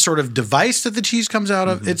some sort of device that the cheese comes out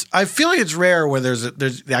of. I feel like it's rare where there's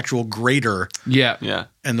the actual grater Yeah. Yeah.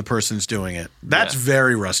 and the person's doing it. That's Yeah.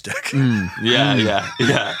 very rustic. Yeah.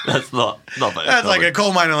 That's not very That's like common. a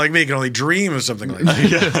coal miner like me can only dream of something like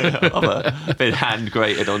that. Of a bit hand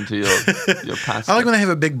grated onto your pasta. I like when they have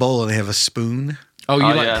a big bowl and they have a spoon. Oh, you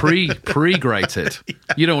like yeah. pre-grated.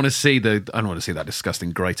 You don't want to see I don't want to see that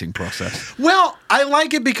disgusting grating process. Well, I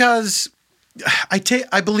like it because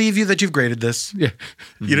I believe you that you've graded this. Yeah.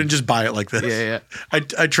 You didn't just buy it like this. Yeah.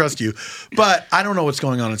 I trust you, but I don't know what's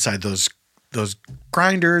going on inside those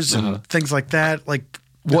grinders and things like that. Like,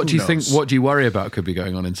 What do who you think? knows? What do you worry about could be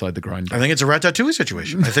going on inside the grinder? I think it's a Ratatouille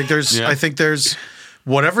situation. I think there's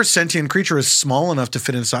whatever sentient creature is small enough to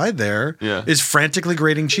fit inside there is frantically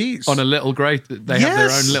grating cheese On a little grate, they have their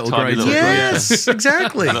own little Tiny grater. little Yes,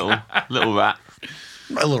 exactly. little rat.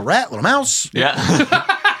 A little rat, little mouse. Yeah.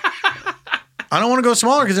 I don't want to go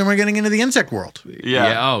smaller because then we're getting into the insect world.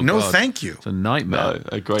 Yeah. Oh, No, God. thank you. It's a nightmare. No,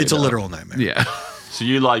 a great. It's a literal nightmare. Yeah. So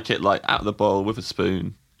you like it like out of the bowl with a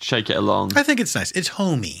spoon, shake it along. I think it's nice. It's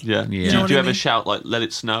homey. Yeah. Yeah. Do You you, know what I ever mean? shout like "Let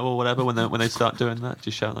it snow" or whatever when they start doing that? Do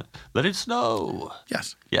you shout like "Let it snow"?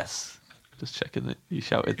 Yes. Yes. Just checking that you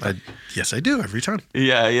shouted. That. Yes, I do every time.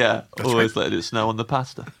 Yeah. Always let it snow on the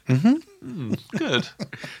pasta. Mm-hmm. Good.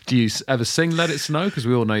 Do you ever sing "Let It Snow"? Because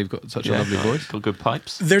we all know you've got such a lovely voice. Got good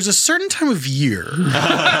pipes. There's a certain time of year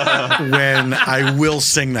when I will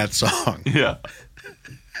sing that song. Yeah.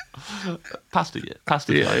 Pasta time.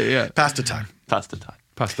 Yeah. Pasta time. Pasta time.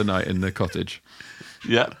 Past the night in the cottage.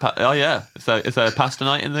 Yeah. Oh yeah. So is there a pasta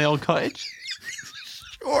night in the old cottage?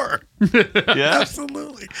 Sure. Yeah.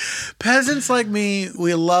 Absolutely. Peasants like me,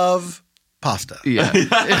 we love pasta. Yeah.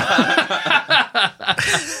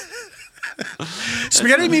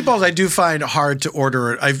 Spaghetti and meatballs I do find hard to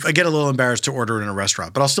order. I get a little embarrassed to order in a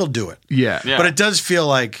restaurant, but I'll still do it. Yeah. Yeah. But it does feel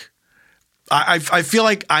like I feel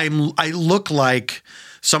like I look like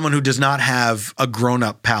someone who does not have a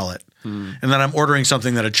grown-up palate. And then I'm ordering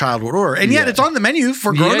something that a child would order. And yet it's on the menu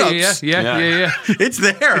for grown-ups. Yeah. It's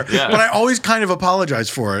there. Yeah. But I always kind of apologize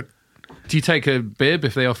for it. Do you take a bib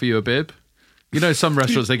if they offer you a bib? You know, some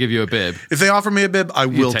restaurants, they give you a bib. If they offer me a bib, I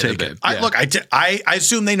will take the take bib, it. yeah. I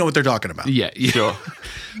assume they know what they're talking about. Yeah. Sure.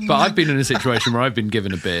 But I've been in a situation where I've been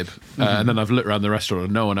given a bib, and then I've looked around the restaurant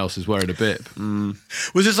and no one else is wearing a bib.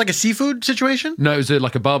 Was this like a seafood situation? No, it was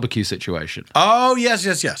like a barbecue situation. Oh, yes.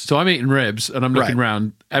 So I'm eating ribs and I'm looking Right.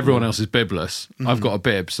 around. Everyone else is bibless. I've got a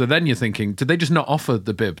bib. So then you're thinking, did they just not offer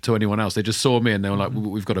the bib to anyone else? They just saw me and they were like,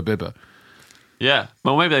 we've got a bibber. Yeah.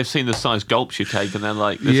 Well, maybe they've seen the size gulps you take, and they're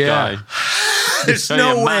like, this Yeah. guy. There's Can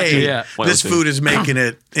no you way imagine Yeah. what this he'll do? food is making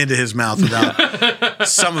it into his mouth without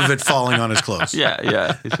some of it falling on his clothes.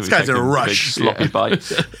 Yeah. This guy's in a rush. Big sloppy bites.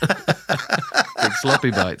 Big sloppy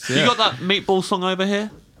bites. Yeah. You got that meatball song over here?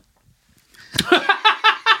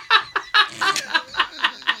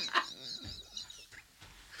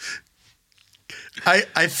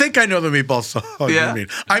 I think I know the meatball song Yeah. you mean.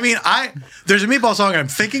 There's a meatball song I'm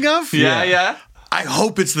thinking of. Yeah. I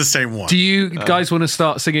hope it's the same one. Do you guys want to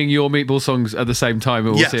start singing your meatball songs at the same time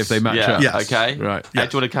and we'll Yes. see if they match Yeah. up? Yes. Okay. Right. Do you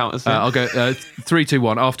want to count us in? I'll go 3, 2,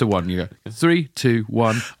 1. After 1, you go 3, 2,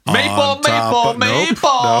 1. Meatball, On top meatball, of- nope.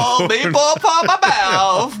 meatball, No. meatball for my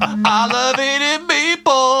mouth. I love eating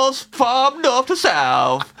meatballs from north to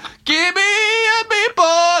south. Give me a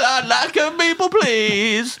meatball, I'd like a meatball,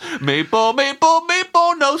 please. Meatball, meatball,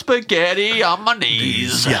 meatball, no spaghetti on my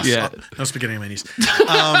knees. Yes. Yeah. No spaghetti on my knees.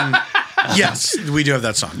 Yes, we do have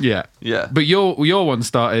that song. Yeah. Yeah. But your one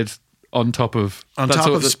started on top of... On that's top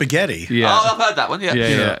all of the- spaghetti. Yeah. Oh, I've heard that one, yeah.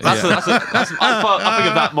 Yeah. That's I think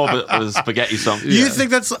of that more as a spaghetti song. You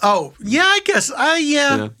think that's? Oh, yeah. I guess.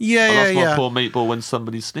 Yeah. I lost my poor meatball when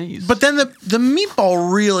somebody sneezed. But then the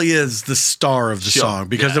meatball really is the star of the Sure. song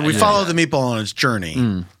because Yeah, then we yeah. follow the meatball on its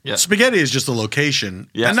journey. Yeah. Spaghetti is just a location,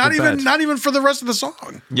 Yeah, and it's the not bed. even for the rest of the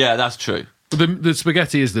song. Yeah, that's true. The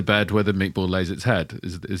spaghetti is the bed where the meatball lays its head,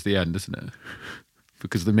 is the end, isn't it?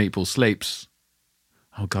 Because the meatball sleeps.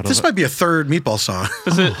 Oh, God. This might be a third meatball song.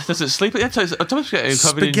 Does it sleep? Yeah, so I'm spaghetti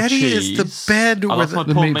covered in Spaghetti cheese. is the bed I where lost the my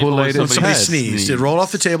the poor meatball laid when its somebody head. sneezed. It rolled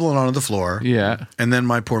off the table and onto the floor. Yeah. And then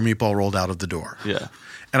my poor meatball rolled out of the door. Yeah.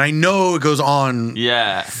 And I know it goes on.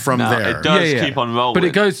 Yeah. From No, there. It does keep on rolling. But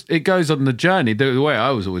it goes on the journey. The way I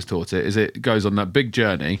was always taught it is it goes on that big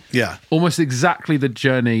journey. Yeah. Almost exactly the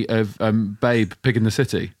journey of Babe, Pig in the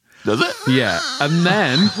City. Does it? Yeah. And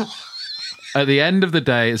then at the end of the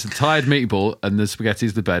day, it's a tired meatball and the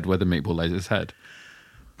spaghetti's the bed where the meatball lays its head.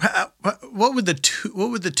 What would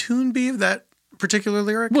the tune be of that particular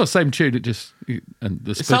lyric? Well, same tune. It just and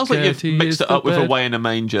the It sounds like you've spaghetti mixed is it the up with bed Away in a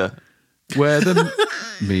Manger. where the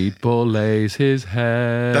meatball lays his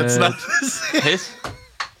head. That's not.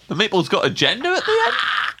 The meatball's got a gender at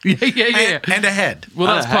the end? yeah. And a head. Well,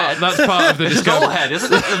 And that's a part. head. That's part of the It's all discovery. head,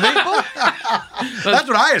 isn't it? The meatball? That's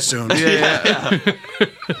what I assumed.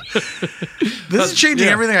 This is changing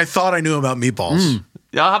everything I thought I knew about meatballs.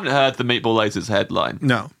 Yeah, I haven't heard the meatball lays its headline.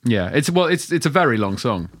 No. Yeah, it's a very long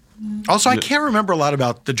song. Also, I can't remember a lot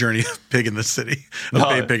about the journey of Pig in the City. No.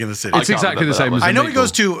 Babe Pig in the City. I It's can't exactly the remember that same one. as I know he meatball.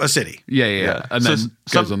 goes to a city. Yeah, and So then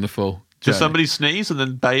some- goes on the full. Does journey. somebody sneeze and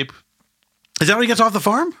then Babe? Is that when he gets off the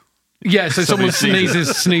farm? Yeah, so someone Somebody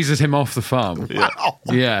sneezes him off the farm.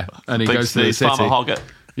 Yeah, and he Big goes to the sneeze. city. Farmer Hoggett.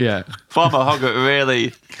 Yeah, Farmer Hoggett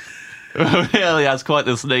really has quite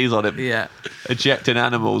the sneeze on him. yeah. Ejecting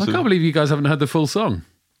animals. I can't believe you guys haven't heard the full song.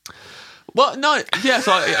 Well, no, yes,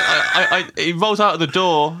 he rolls out of the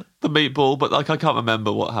door, the meatball, but I can't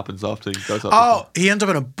remember what happens after he goes up. Oh, he ends up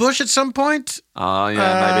in a bush at some point. Oh,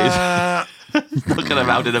 yeah, Uh, maybe he's looking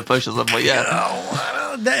around in a bush or something. Yeah,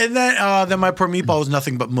 then my poor meatball was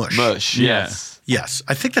nothing but mush. mush. Yeah. Yes, Yes,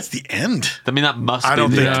 I think that's the end. I mean that must. I be don't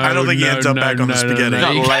the think. end. I don't think he ends up back on the spaghetti. He's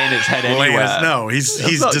not laying its head Laying anywhere. his- no,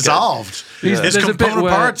 he's not good. dissolved. There's His a bit component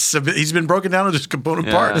where- parts. He's been broken down into his component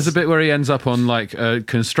Yeah. parts. There's a bit where he ends up on like a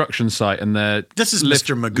construction site and they're This is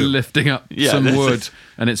Mr. Magoo. lifting up Yeah, some this wood is-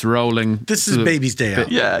 and it's rolling. This to is the Baby's Day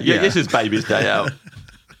Out. Yeah, this is Baby's Day Out.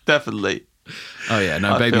 Definitely. Oh yeah,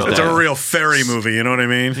 no, I Baby's feel Day It's a Out. real fairy movie. You know what I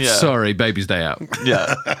mean? Yeah. Sorry, Baby's Day Out.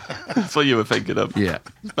 Yeah, that's what you were thinking of. Yeah,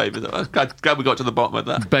 Baby's Day Out. Glad we got to the bottom of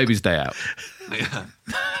that. Baby's Day Out. Yeah.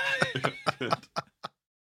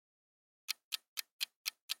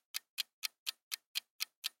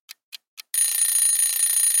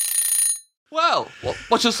 Well,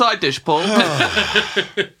 what's your side dish, Paul?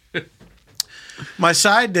 My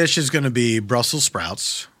side dish is going to be Brussels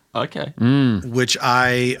sprouts, Okay. which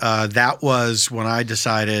that was when I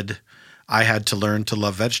decided I had to learn to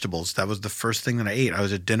love vegetables. That was the first thing that I ate. I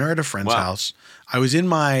was at dinner at a friend's Wow. house. I was in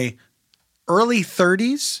my early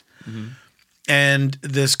 30s, and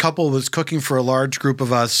this couple was cooking for a large group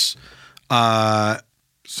of us.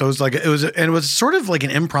 So it was sort of like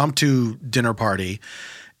an impromptu dinner party,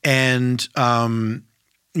 and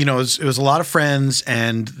you know, it was a lot of friends,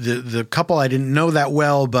 and the couple I didn't know that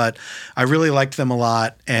well, but I really liked them a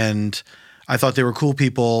lot, and I thought they were cool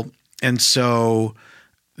people. And so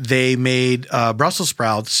they made Brussels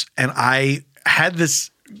sprouts, and I had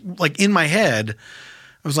this like in my head.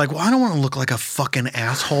 I was like, well, I don't want to look like a fucking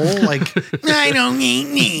asshole. Like, I don't eat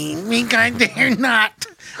meat because they're not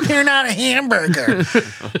a hamburger.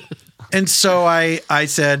 And so I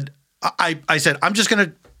said, I'm just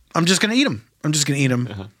gonna eat them. I'm just gonna eat them.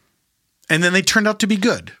 Uh-huh. And then they turned out to be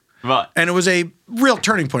good. Right. And it was a real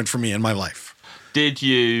turning point for me in my life. Did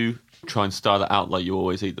you try and style it out like you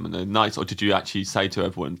always eat them and they're nice, or did you actually say to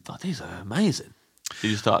everyone, oh, these are amazing?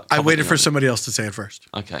 Did you start? I waited for commenting somebody else to say it first.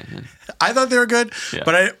 on it? Okay. Yeah. I thought they were good, Yeah.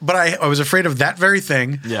 but I was afraid of that very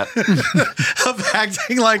thing. Yeah. Of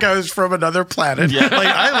acting like I was from another planet. Yeah. Like,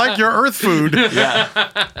 I like your Earth food. Yeah.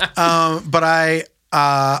 But I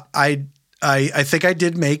think I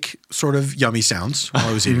did make sort of yummy sounds while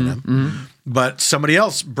I was eating them. But somebody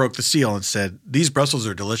else broke the seal and said, these Brussels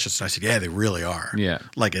are delicious. And I said, yeah, they really are. Yeah.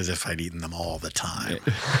 Like as if I'd eaten them all the time.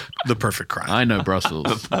 The perfect crime. I know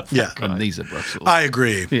Brussels. Yeah. And these are Brussels. I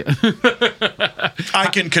agree. I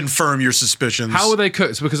can confirm your suspicions. How are they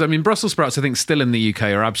cooked? Because I mean, Brussels sprouts, I think, still in the UK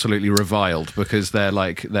are absolutely reviled because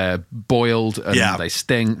they're boiled and they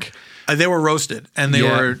stink. They were roasted, and they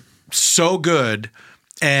were so good.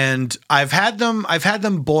 And I've had them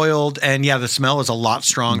boiled, and the smell is a lot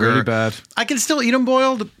stronger. Really bad. I can still eat them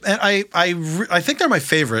boiled, and I think they're my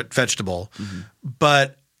favorite vegetable.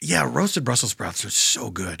 But roasted Brussels sprouts are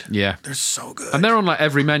so good. Yeah, they're so good, and they're on like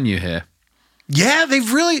every menu here. Yeah,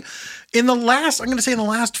 they've really in the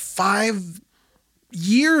last 5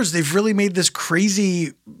 years, they've really made this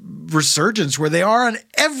crazy resurgence where they are on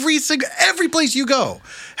every place you go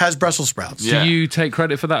has Brussels sprouts. Do you take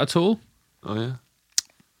credit for that at all? Oh yeah.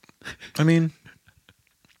 I mean,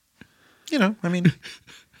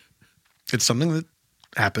 it's something that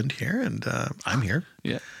happened here, and I'm here.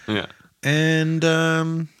 Yeah. Yeah. And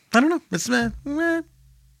I don't know. It's not for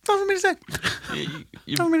me to say.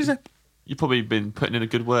 You've Not for me to say. probably been putting in a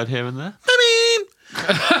good word here and there. I mean,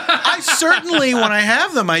 I certainly, when I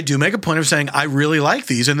have them, I do make a point of saying I really like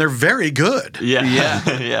these, and they're very good. Yeah.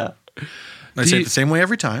 Yeah. Yeah. I say it the same way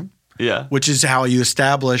every time. Yeah. Which is how you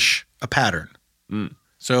establish a pattern.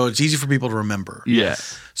 So it's easy for people to remember.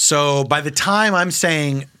 Yes. So by the time I'm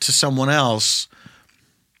saying to someone else,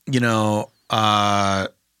 I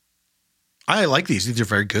like these. These are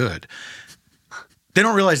very good. They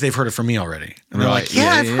don't realize they've heard it from me already. And they're like,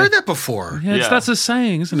 I've heard that before. Yeah, that's a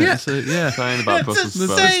saying, isn't it? Yeah. So, Saying about Brussels the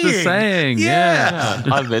sprouts. saying. It's the saying. Yeah.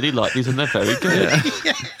 I really like these and they're very good.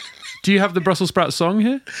 Do you have the Brussels sprout song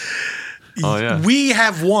here? Oh yeah. We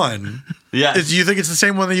have one. Yeah. Do you think it's the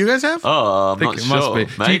same one that you guys have? Oh, I'm I think not it sure.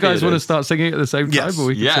 must be. Do you guys want to start singing it at the same time? Yes. Or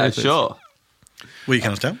we can Yeah, say this? sure. Will you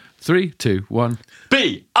count us down? 3, 2, 1.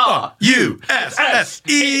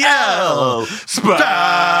 B-R-U-S-S-E-L. Sprouts.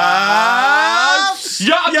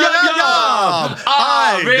 Yum, yum, yum.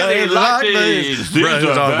 I really like these. These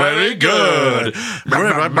are very good.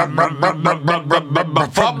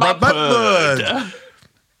 From my bird.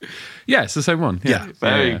 Yeah, it's the same one. Yeah.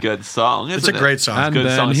 Very good song, isn't It's a it? great song. And good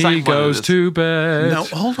then song. he Same one goes as- to bed. No,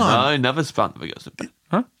 hold on. No, never Sprout never goes to bed.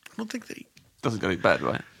 I don't think they. Doesn't go to bed,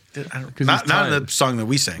 right? Not he's in tired. the song that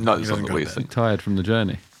we sing. No, He the song doesn't that go we to bed. sing. Tired from the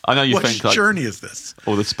journey. I know you What think like journey is this?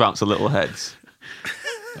 all the Sprouts are little heads.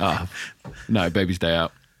 No, Baby's Day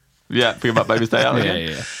Out. Yeah, think about Baby's Day Out.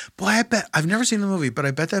 Yeah. Boy, I bet I've never seen the movie, but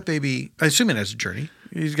I bet that baby. I assume it has a journey.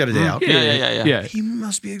 He's got a day out. Yeah. He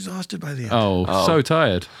must be exhausted by the end. Oh, so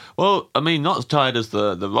tired. Well, I mean, not as tired as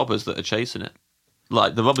the robbers that are chasing it.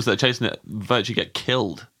 Like, the robbers that are chasing it virtually get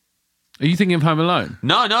killed. Are you thinking of Home Alone?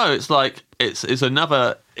 No, it's like, it's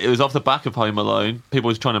another, it was off the back of Home Alone. People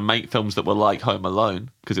was trying to make films that were like Home Alone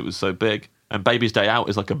because it was so big. And Baby's Day Out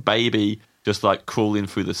is like a baby just like crawling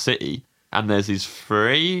through the city. And there's these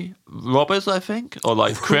 3 robbers, I think, or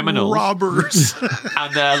like criminals. Robbers.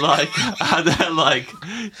 And they're like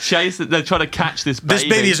chasing, they're trying to catch this baby. This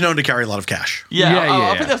baby is known to carry a lot of cash.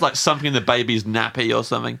 I think there's like something in the baby's nappy or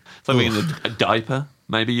something. Something in a diaper.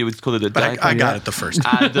 Maybe you would call it a But diaper. I got it the first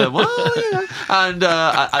time. And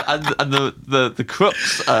and the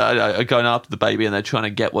crooks are going after the baby and they're trying to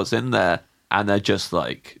get what's in there, and they're just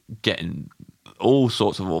like getting all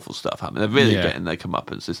sorts of awful stuff happening. They're really getting their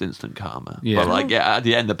comeuppance, this instant karma. Yeah. But at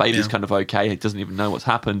the end, the baby's kind of okay. It doesn't even know what's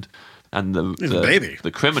happened, and the baby.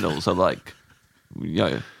 The criminals are like,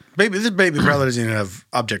 This baby probably doesn't even have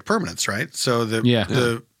object permanence, right? So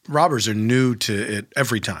the robbers are new to it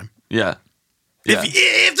every time. yeah. Yeah.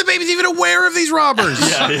 If the baby's even aware of these robbers.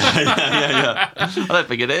 Yeah. I don't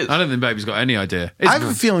think it is. I don't think baby's got any idea. I have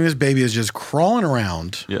a feeling this baby is just crawling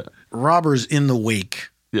around. Yeah. Robbers in the wake.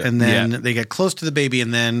 Yeah. And then Yeah. they get close to the baby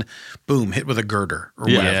and then, boom, hit with a girder or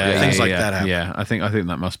Yeah. whatever. Things like that happen. Yeah, I think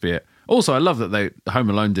that must be it. Also, I love that Home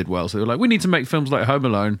Alone did well. So they were like, we need to make films like Home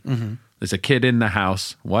Alone. Mm-hmm. There's a kid in the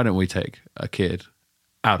house. Why don't we take a kid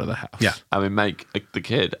out of the house? Yeah. And we make the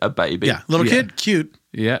kid a baby. Yeah. Little Yeah. kid, cute.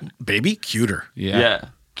 Yeah. Baby, cuter. Yeah.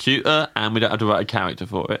 Cuter, and we don't have to write a character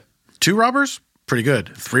for it. 2 robbers, pretty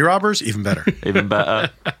good. 3 robbers, even better. Even better.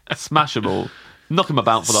 Smash them all. Knock them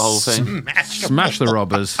about for the whole thing. Smash the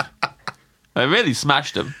robbers. I really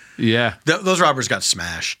smashed them. Yeah. Those robbers got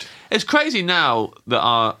smashed. It's crazy now that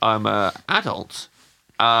I'm an adult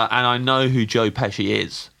and I know who Joe Pesci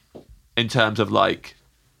is in terms of like,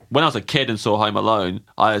 when I was a kid and saw Home Alone,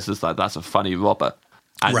 I was just like, that's a funny robber.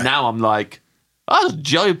 And Right. now I'm like, oh, it's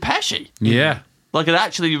Joe Pesci. Yeah. Like an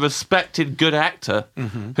actually respected good actor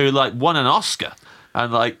who like won an Oscar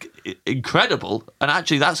and like incredible. And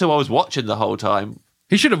actually that's who I was watching the whole time.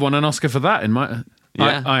 He should have won an Oscar for that in my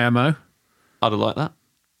Yeah. IMO. I'd have liked that.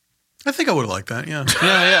 I think I would have liked that, yeah.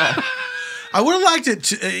 Yeah. I would have liked it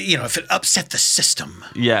to, if it upset the system.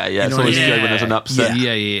 Yeah. It's know what always I mean? good when there's an upset.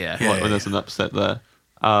 Yeah. When there's an upset there.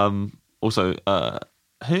 Also,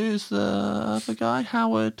 who's the other guy?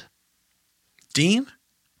 Howard? Dean?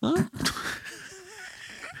 Huh?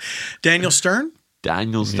 Daniel Stern,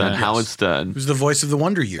 Daniel Stern. Yes. Howard Stern who's the voice of the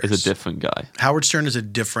Wonder Years. is a different guy. Howard Stern is a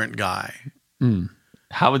different guy.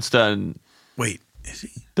 Howard Stern Wait, is he?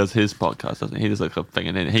 does his podcast, doesn't he? He does like a thing,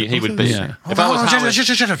 and he would be. Yeah. If I was Howard,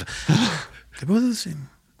 Shut up. They both have the same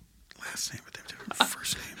last name, but they have different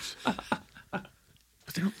first names.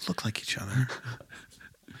 But they don't look like each other.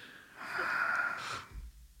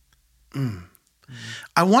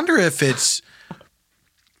 I wonder if it's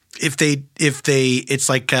it's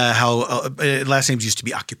like how last names used to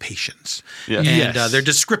be occupations, Yeah. and Yes. they're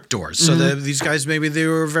descriptors. So these guys maybe they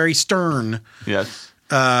were very stern. yes.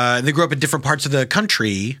 They grew up in different parts of the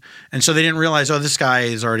country, and so they didn't realize, oh, this guy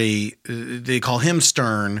is already. They call him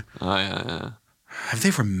Stern. Oh yeah. Have they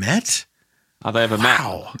ever met? Have they ever met?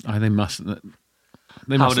 Wow. They must.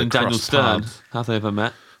 They Howard must and have Daniel crossed Stern. paths. Have they ever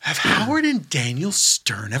met? Have Howard and Daniel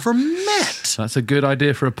Stern ever met? That's a good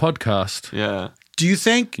idea for a podcast. Yeah. Do you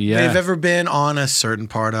think Yeah. they've ever been on a certain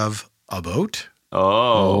part of a boat?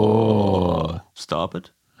 Oh. Starboard.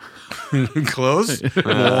 Close? Warm?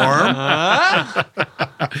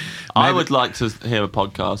 I would like to hear a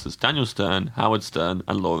podcast as Daniel Stern, Howard Stern,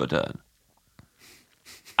 and Laura Dern.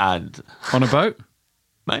 And On a boat?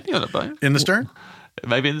 maybe on a boat. In the stern?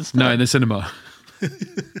 Maybe in the Stern. No, in the cinema.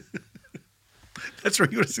 That's where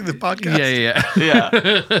you want to see the podcast. Yeah. Yeah.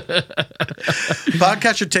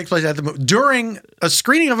 Podcast should take place at the during a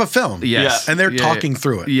screening of a film. Yes. And they're Yeah, talking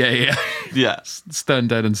through it. Yeah. Yes. Stern,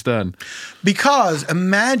 dead, and Stern. Because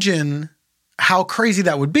imagine how crazy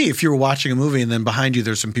that would be if you were watching a movie and then behind you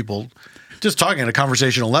there's some people just talking at a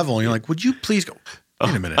conversational level and you're like, would you please go,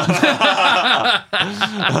 wait a minute.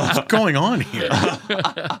 What's going on here?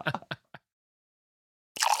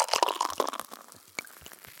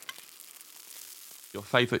 Your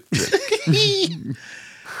favourite drink.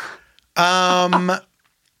 I'm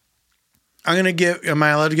gonna give. Am I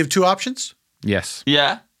allowed to give 2 options? Yes.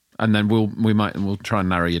 Yeah. And then we'll try and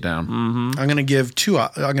narrow you down. I'm gonna give 2.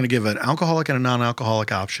 I'm gonna give an alcoholic and a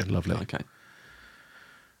non-alcoholic option. Lovely. Okay.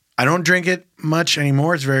 I don't drink it much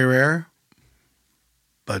anymore. It's very rare.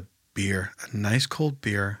 But beer, a nice cold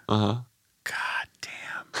beer. Uh-huh. God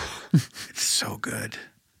damn, it's so good.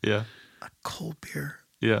 Yeah. A cold beer.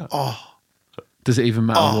 Yeah. Oh, Does it even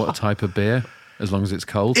matter what type of beer, as long as it's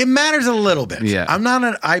cold? it matters a little bit. Yeah. I'm not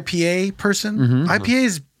an IPA person.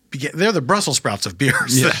 IPAs, they're the Brussels sprouts of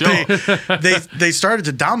beers. Yeah. They started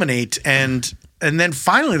to dominate, and then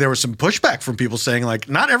finally there was some pushback from people saying like,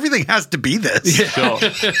 not everything has to be this. Sure.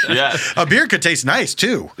 Yeah. A beer could taste nice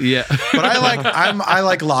too. Yeah. But I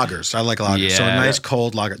like lagers. I like lagers. So a Yeah. nice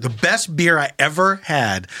cold lager. The best beer I ever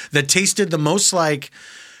had that tasted the most like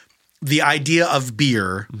the idea of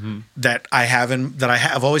beer that I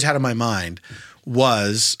have always had in my mind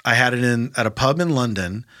was I had it at a pub in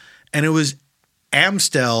London, and it was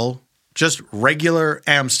Amstel, just regular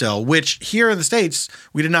Amstel, which here in the States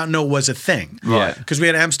we did not know was a thing. Right. Because we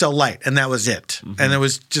had Amstel Light, and that was it. And it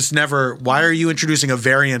was just never, why are you introducing a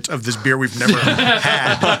variant of this beer we've never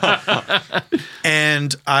had?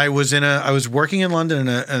 And I was working in London,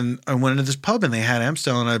 and I went into this pub, and they had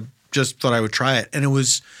Amstel, and I just thought I would try it. And it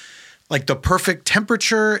was like the perfect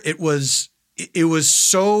temperature. It was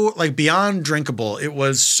so like beyond drinkable. It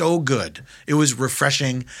was so good. It was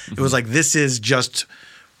refreshing. It was like, this is just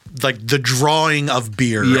like the drawing of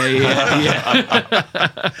beer.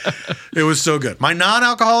 Yeah. It was so good. My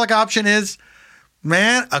non-alcoholic option is,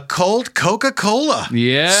 man, a cold Coca-Cola.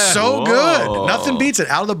 Yeah. So good. Nothing beats it.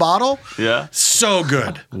 Out of the bottle. Yeah. So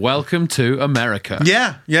good. Welcome to America.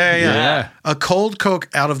 Yeah. A cold Coke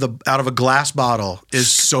out of a glass bottle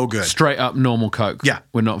is so good. Straight up normal Coke. Yeah.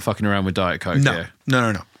 We're not fucking around with Diet Coke No. here.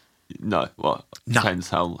 No. No, well, No. depends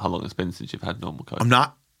how long it's been since you've had normal Coke. I'm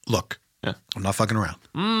not. Look. Yeah. I'm not fucking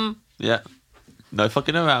around. Yeah. No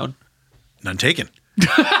fucking around. None taken.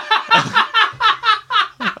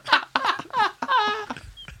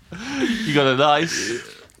 You got a nice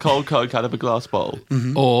cold Coke out of a glass bottle.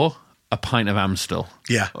 Or a pint of Amstel.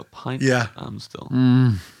 Yeah. A pint Yeah. of Amstel.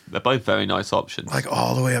 They're both very nice options. Like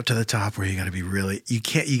all the way up to the top where you got to be really, you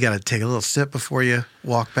got to take a little sip before you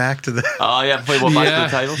walk back to the. Oh, yeah, before you walk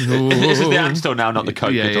back to the table. This is the Amstel now, not the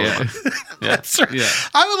Coke. Yeah, you're yeah. talking about. Yeah. That's right. Yeah.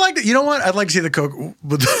 I would like to, you know what? I'd like to see the Coke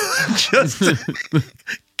with just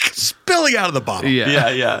spilling out of the bottle. Yeah.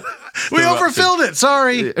 Yeah. We overfilled it.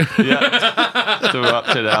 Sorry. Yeah.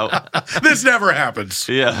 Erupted out. This never happens.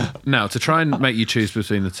 Yeah. Now, to try and make you choose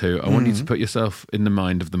between the two, I want you to put yourself in the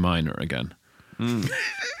mind of the miner again.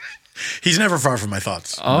 He's never far from my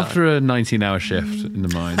thoughts. After a 19-hour shift in the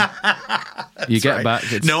mine, you get Right. back.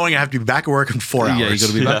 Knowing I have to be back at work in 4 hours. Yeah, you got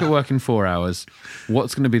to be back at work in 4 hours.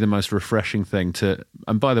 What's going to be the most refreshing thing to?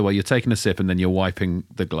 And by the way, you're taking a sip and then you're wiping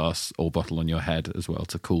the glass or bottle on your head as well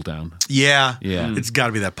to cool down. Yeah. Yeah. It's got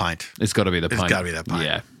to be that pint. It's got to be the pint. gotta be that pint.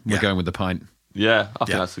 Yeah, we're Yeah. going with the pint. Yeah. I think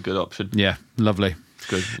Yeah. that's a good option. Yeah, lovely.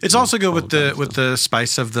 Good. It's also good with Cold the Amstel.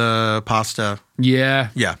 spice of the pasta. Yeah,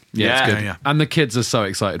 Yeah. yeah, it's Yeah. good. Yeah. And the kids are so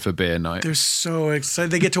excited for beer night. They're so excited.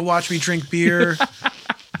 They get to watch me drink beer.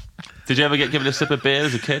 Did you ever get given a sip of beer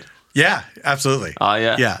as a kid? Yeah, absolutely. Oh,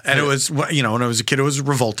 yeah. Yeah. And it was, when I was a kid, it was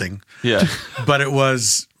revolting, Yeah. but it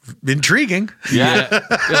was intriguing. Yeah.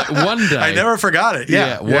 Yeah, one day, I never forgot it.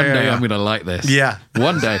 Yeah. one day I'm going to like this. Yeah.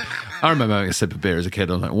 One day. I remember having a sip of beer as a kid.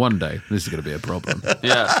 I was like, one day, this is going to be a problem.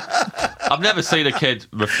 Yeah. I've never seen a kid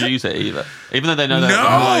refuse it either. Even though they know that. No!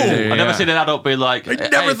 I've never Yeah. seen an adult be like, I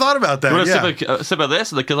never thought about that, You want yeah. a sip of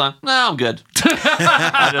this? And the kid's like, no, I'm good.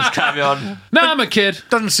 I just carry on. No, I'm a kid.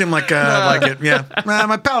 Doesn't seem like it. Yeah.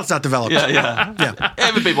 My palate's not developed. Yeah. Yeah.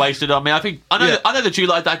 It would be wasted on me. I think I know that you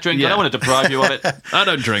like that drink. Yeah. I don't want to deprive you of it. I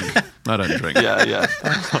don't drink. Yeah.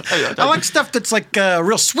 I like stuff that's like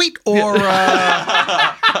real sweet or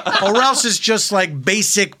else it's just like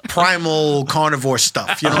basic primal carnivore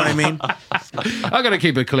stuff. You know what I mean? I got to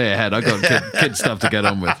keep a clear head. I got kid stuff to get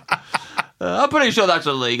on with. I'm pretty sure that's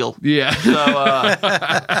illegal. Yeah. So, no,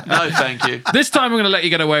 thank you. This time I'm going to let you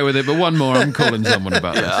get away with it, but one more, I'm calling someone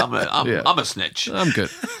about this. Yeah, I'm a snitch. I'm good.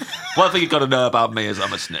 One thing you've got to know about me is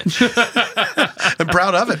I'm a snitch. I'm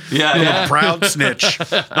proud of it. Yeah, I'm yeah. a proud snitch.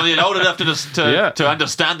 I'm not old enough Yeah. to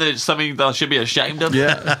understand that it's something that I should be ashamed of.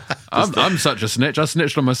 Yeah. I'm such a snitch. I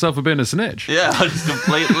snitched on myself for being a snitch. Yeah, I just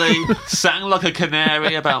completely sang like a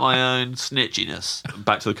canary about my own snitchiness.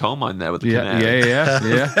 Back to the coal mine there with the canary.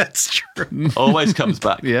 Yeah. That's true. Always comes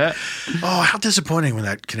back. Yeah. Oh, how disappointing when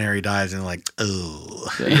that canary dies and like, oh.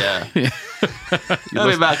 Yeah. He'll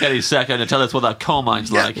be back any second to tell us what that coal mine's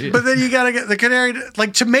like. But then you got to get the canary,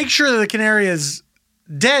 like to make sure that the canary is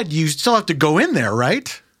dead, you still have to go in there,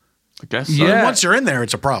 right? I guess so. Yeah. And once you're in there,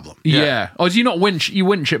 it's a problem. Yeah. Oh, do you not winch? You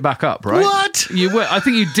winch it back up, right? What? I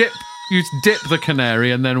think you dip the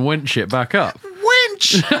canary and then winch it back up.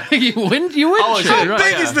 Winch! you winch Oh, it. is How it? right?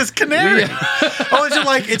 big is this canary? Oh, is it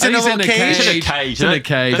like, it's in a little cage? It's in a cage. It's in a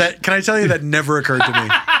cage. Can I tell you that never occurred to me?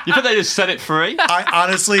 You think they just set it free? I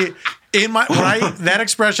honestly, that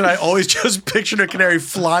expression, I always just pictured a canary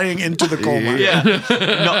flying into the coal mine.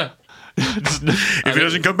 Yeah. If it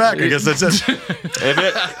doesn't come back, I guess that's it.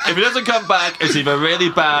 If it doesn't come back, it's either really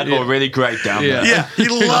bad or really great down there. Yeah, he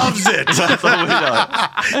loves it. That's all we know.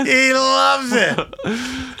 He loves it.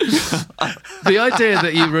 The idea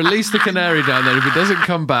that you release the canary down there, if it doesn't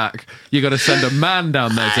come back, you got to send a man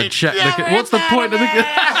down there to check. What's the point of the?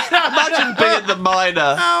 Imagine being the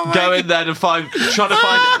miner, going there to trying to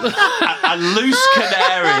find a loose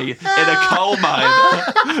canary in a coal mine.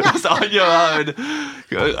 It's on your own.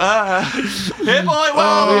 Go, here, boy,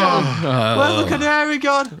 where's the canary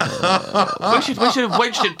gone? We should have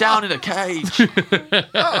winched it down in a cage. Find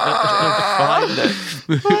it.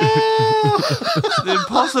 It's an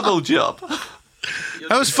impossible job.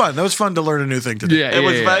 That was fun. That was fun to learn a new thing today. It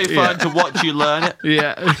was very fun to watch you learn it.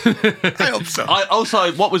 Yeah. I hope so. I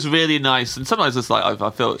also, what was really nice, and sometimes it's like I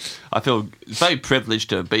feel very privileged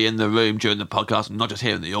to be in the room during the podcast and not just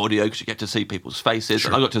hearing the audio because you get to see people's faces.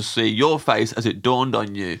 And I got to see your face as it dawned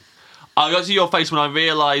on you. I got to see your face when I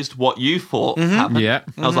realised what you thought happened. Yeah.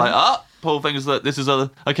 I was like, Paul thinks that this is a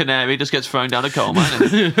canary, just gets thrown down a coal mine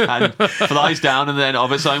and flies down, and then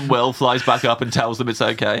of its own will flies back up and tells them it's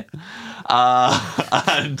okay.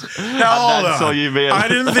 And that's all you realize. I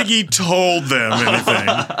didn't think he told them anything.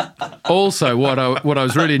 Also, what I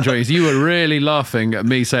was really enjoying is you were really laughing at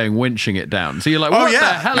me saying winching it down. So you're like, what the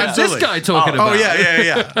hell is this guy talking about? Oh,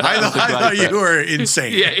 yeah. I thought you were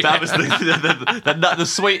insane. Yeah. That was the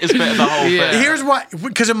sweetest bit of the whole Yeah. thing. Here's why,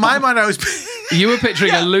 because in my mind I was... You were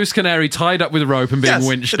picturing a loose canary tied up with rope and being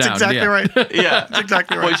winched that's down. exactly right. Yeah, That's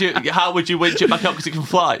exactly right. How would you winch it back up? Because it can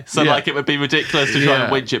fly. So, Yeah. like, it would be ridiculous to try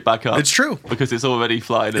and winch it back up. It's true. Because it's already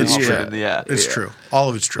flying and hovering in the air. It's true. All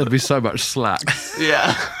of it's true. There'd be so much slack.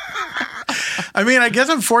 Yeah. I mean, I guess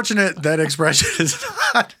I'm fortunate that expression is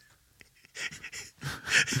not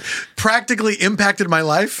practically impacted my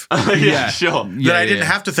life. Yeah, sure. That I didn't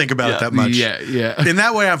have to think about it that much. Yeah. In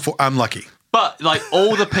that way, I'm lucky. But, like,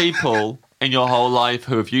 all the people in your whole life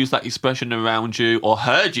who have used that expression around you or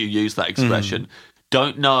heard you use that expression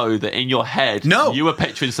don't know that in your head you were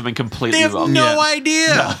picturing something completely They have wrong. no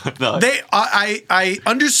idea. No. I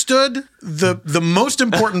understood the most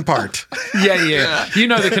important part. Yeah. You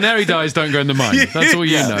know the canary dies don't go in the mine. That's all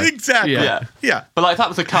you know. Exactly. Yeah. But, like, if that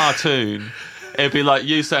was a cartoon, it'd be like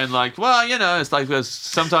you saying, like, well, you know, it's like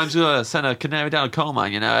sometimes you send a canary down a coal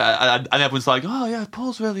mine, you know, and everyone's like, oh, yeah,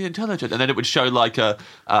 Paul's really intelligent. And then it would show, like, your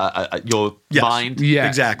mind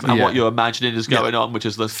exactly. and what you're imagining is going on, which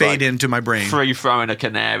is the fade into my brain. Free throwing a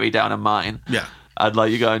canary down a mine. Yeah. And,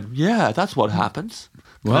 like, you're going, yeah, that's what happens.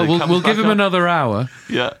 Well, we'll give him another hour.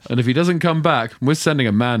 Yeah. And if he doesn't come back, we're sending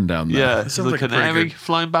a man down there. Yeah. Sounds The like a pretty canary good-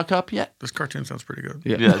 flying back up yet? This cartoon sounds pretty good.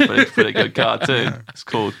 Yeah, it's pretty good cartoon. It's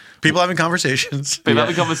called People having conversations. People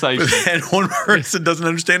Having Conversations. And one person doesn't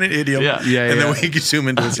understand an idiom. Yeah. And then we can zoom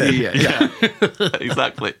into his head. Yeah.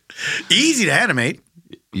 Exactly. Easy to animate.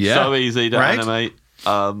 Yeah. So easy to Right? animate.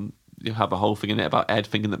 You have a whole thing in it about Ed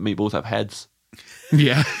thinking that meatballs have heads.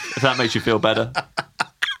 Yeah. If that makes you feel better.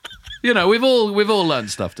 You know, we've all learned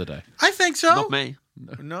stuff today. I think so. Not me.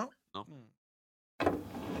 No.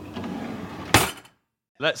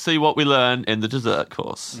 Let's see what we learn in the dessert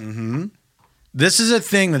course. Mm-hmm. This is a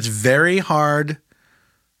thing that's very hard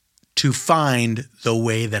to find the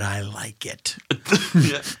way that I like it.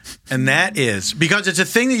 Yeah. And that is because it's a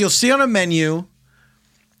thing that you'll see on a menu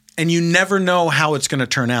and you never know how it's going to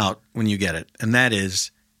turn out when you get it. And that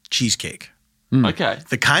is cheesecake. Okay.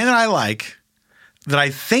 The kind that I like, that I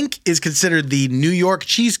think is considered the New York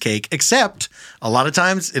cheesecake, except a lot of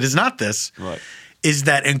times it is not this, is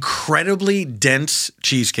that incredibly dense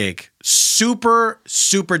cheesecake. Super,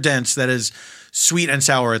 super dense that is sweet and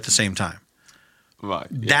sour at the same time. Right.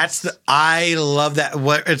 That's I love that.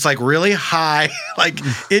 It's like really high, like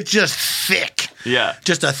it's just thick. Yeah.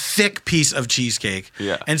 Just a thick piece of cheesecake.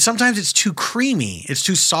 Yeah. And sometimes it's too creamy. It's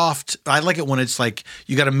too soft. I like it when it's like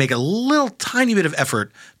you got to make a little tiny bit of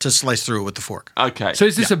effort to slice through it with the fork. Okay. So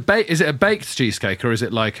is this is it a baked cheesecake or is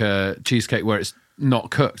it like a cheesecake where it's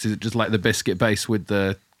not cooked? Is it just like the biscuit base with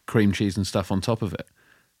the cream cheese and stuff on top of it?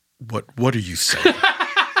 What are you saying?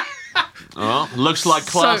 Well, looks like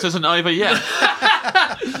class isn't over yet.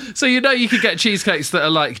 So you know you could get cheesecakes that are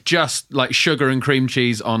like just like sugar and cream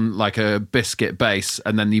cheese on like a biscuit base,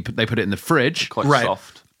 and then they put it in the fridge. Quite Right.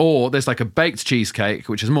 soft. Or there's like a baked cheesecake,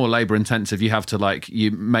 which is more labor intensive. You have to like,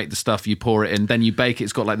 you make the stuff, you pour it in, then you bake it.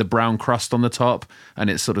 It's got like the brown crust on the top, and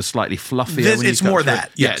it's sort of slightly fluffier. when you It's cut more through.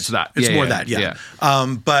 that. Yeah, Yes. it's that. It's Yeah, more yeah, that. Yeah.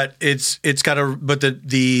 yeah. But it's got but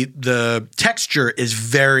the texture is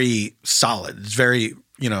very solid. It's very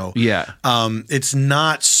Yeah. It's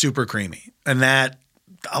not super creamy, and that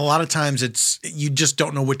a lot of times you just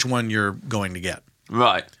don't know which one you're going to get.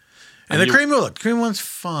 Right. And the cream one's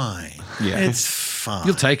fine. Yeah. It's fine.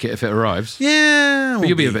 You'll take it if it arrives. Yeah, But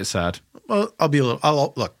you'll be a bit sad. Well, I'll be a little.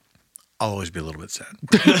 I'll always be a little bit sad.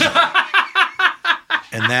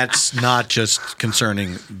 And that's not just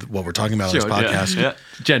concerning what we're talking about on this Sure, yeah. podcast. Yeah.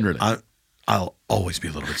 Generally. I'll always be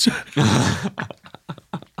a little bit sad.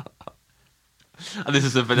 And this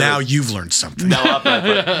is a vanilla. Now you've learned something. No,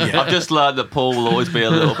 I've just learned that Paul will always be a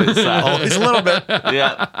little bit sad. Always a little bit.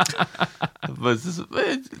 Yeah. But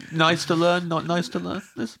it's nice to learn, not nice to learn.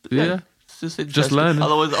 Yeah. It's just interesting. learning.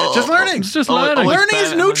 Just learning. It's just learning. Learning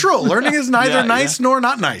is neutral. Learning is neither Yeah, nice nor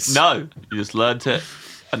not nice. No, you just learned it,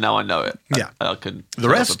 and now I know it. Yeah. I can. The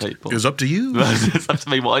tell rest other people. is up to you. It's up to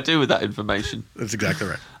me what I do with that information. That's exactly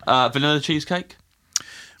right. Vanilla cheesecake.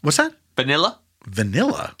 What's that? Vanilla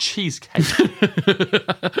Vanilla. cheesecake.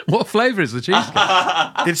 What flavour is the cheesecake?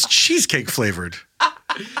 It's cheesecake flavored.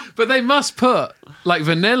 But they must put like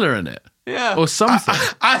vanilla in it. Yeah. or something.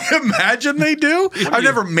 I imagine they do. I've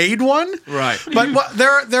never made one. Right. But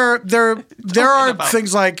there are about?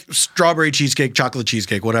 things like strawberry cheesecake, chocolate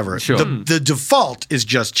cheesecake, whatever. Sure. The default is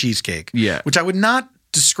just cheesecake. Yeah. Which I would not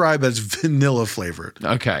describe as vanilla flavored.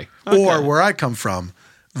 Okay. Or where I come from,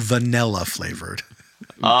 vanilla flavored.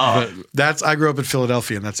 I grew up in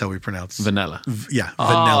Philadelphia, and that's how we pronounce Vanilla. Yeah, Oh,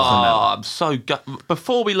 vanilla. I'm so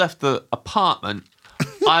before we left the apartment,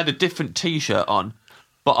 I had a different T-shirt on,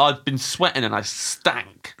 but I'd been sweating and I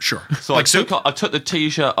stank. Sure. So Like I took the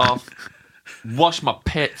T-shirt off, washed my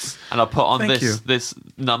pits, and I put on Thank you. this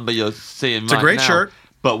number you're seeing It's a right great now. shirt.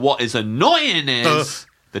 But what is annoying is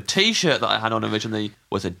the T-shirt that I had on originally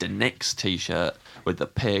was a Denix T-shirt with the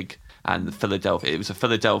pig and the Philadelphia. It was a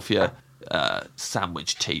Philadelphia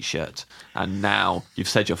sandwich T-shirt, and now you've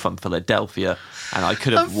said you're from Philadelphia, and I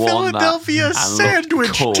could have A worn Philadelphia that and looked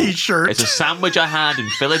sandwich cool. T-shirt. It's a sandwich I had in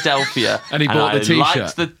Philadelphia, And he bought the I T-shirt.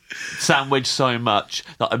 liked the sandwich so much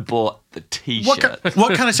that I bought the T-shirt.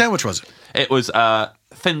 What kind of sandwich was it? It was a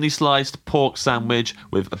thinly sliced pork sandwich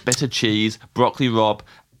with a bit of cheese, broccoli rabe,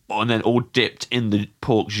 and then all dipped in the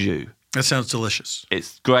pork jus. That sounds delicious.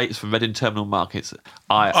 It's great. It's from Reading Terminal Markets.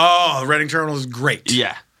 Oh, Reading Terminal is great.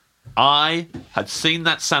 Yeah. I had seen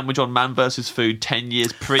that sandwich on Man vs. Food 10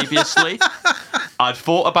 years previously. I'd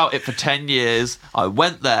thought about it for 10 years. I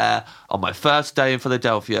went there on my first day in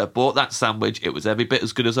Philadelphia, bought that sandwich. It was every bit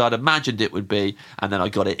as good as I'd imagined it would be. And then I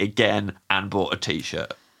got it again and bought a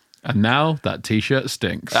T-shirt. And now that T-shirt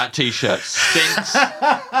stinks. That T-shirt stinks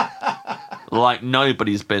like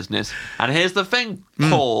nobody's business. And here's the thing,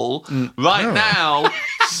 Paul. Right now,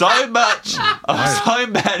 so much of so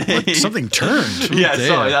many... Something turned. Yeah, dear.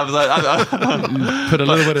 sorry. That was like... Put a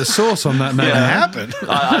little bit of sauce on that now. What happened?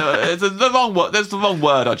 it's the wrong word. That's the wrong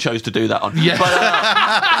word I chose to do that on. Yeah.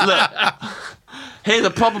 But look, here's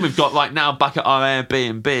the problem we've got right now back at our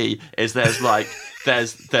Airbnb is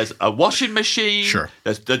there's a washing machine. Sure.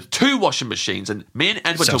 There's two washing machines, and me and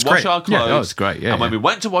Ed went Sounds to wash great. our clothes. Yeah, oh, it's great. Yeah, and when yeah. we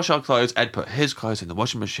went to wash our clothes, Ed put his clothes in the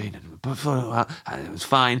washing machine, and it was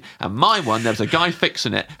fine. And my one, there was a guy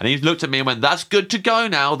fixing it, and he looked at me and went, "That's good to go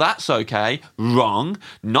now. That's okay." Wrong.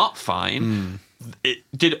 Not fine. It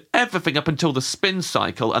did everything up until the spin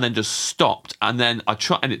cycle, and then just stopped. And then I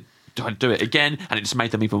tried, and I'd do it again, and it just made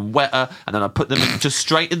them even wetter. And then I put them just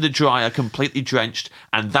straight in the dryer, completely drenched,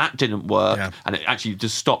 and that didn't work. Yeah. And it actually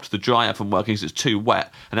just stopped the dryer from working because it's too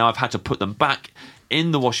wet. And now I've had to put them back in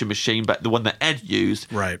the washing machine, but the one that Ed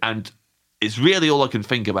used. Right. And it's really all I can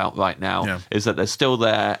think about right now Yeah. is that they're still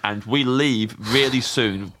there, and we leave really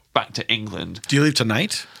soon back to England. Do you leave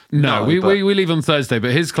tonight? No, No, we but- leave on Thursday,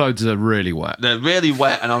 but his clothes are really wet. They're really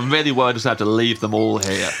wet, and I'm really worried I have to leave them all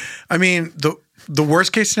here. I mean, the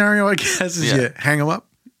worst case scenario, I guess, is Yeah. you hang them up.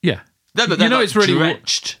 Yeah. No, but You they're know not it's really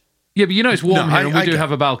drenched. Yeah, but you know it's warm No, here, and we I do get-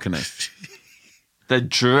 have a balcony. They're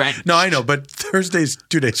drenched. No, I know, but Thursday's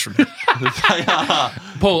 2 days from now. They are.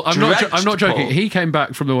 Paul, I'm not Drenched, joking. Paul. He came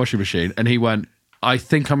back from the washing machine and he went, "I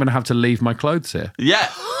think I'm going to have to leave my clothes here Yeah.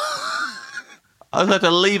 I had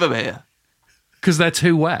to leave them here. because they're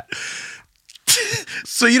too wet."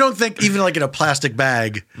 So you don't think even like in a plastic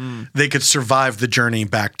bag, they could survive the journey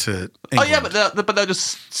back to England? Oh yeah, but they'll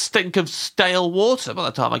just stink of stale water by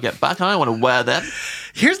the time I get back. I don't want to wear them.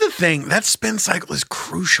 Here's the thing: that spin cycle is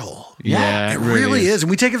crucial. Yeah, it really is, and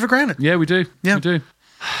we take it for granted. Yeah, we do. Yeah. We do. Do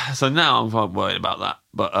So now I'm quite worried about that.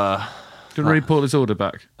 But you want to read Paul's order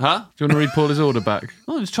back? huh? Do you want to read Paul's order back?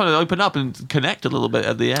 I'm just trying to open up and connect a little bit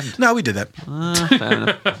at the end. No, we did that. Fair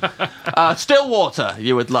enough. Still water,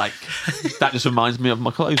 you would like. That just reminds me of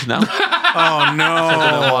my clothes now. I Oh don't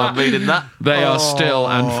know no! why I'm reading that. They are still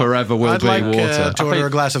and forever will I'd be like water. to order a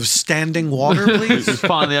glass of standing water, You please.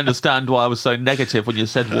 finally understand why I was so negative when you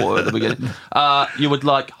said water at the beginning. You would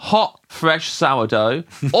like hot, fresh sourdough,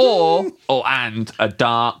 and a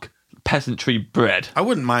dark peasantry bread. I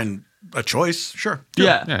wouldn't mind a choice. Sure.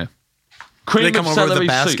 Yeah. Yeah. Cream They come of over with celery a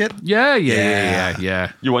basket. soup.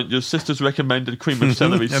 Yeah. You want your sister's recommended cream of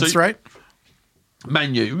celery soup. That's right.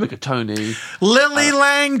 Menu, rigatoni. Lily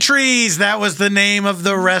Langtree's. That was the name of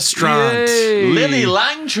the restaurant. Lily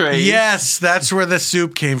Langtree. Yes, that's where the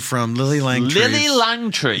soup came from. Lily Langtree's. Lily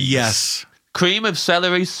Langtree. Yes. Cream of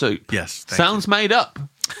celery soup. Yes. thank Sounds made up.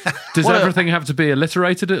 Does What a- everything have to be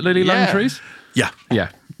alliterated at Lily Yeah. Langtree's? you. Yeah.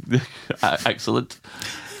 Yeah. Excellent.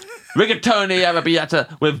 Rigatoni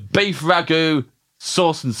arrabbiata with beef ragu,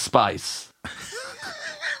 sauce and spice.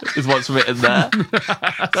 Is what's written there.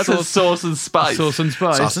 That's a sauce and spice. Sauce and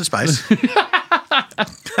spice. Sauce and spice.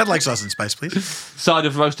 I'd like sauce and spice, please. Side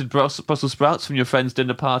of roasted Brussels sprouts from your friend's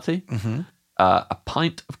dinner party. Mm-hmm. A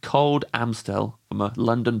pint of cold Amstel from a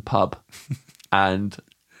London pub. And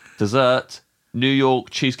dessert, New York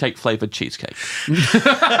cheesecake flavoured cheesecake.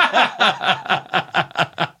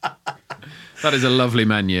 That is a lovely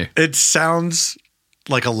menu. It sounds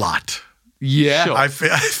like a lot. Yeah. Sure. I feel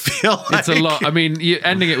like It's a lot. I mean,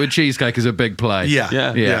 ending it with cheesecake is a big play.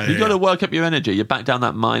 Yeah. You got to work up your energy. You're back down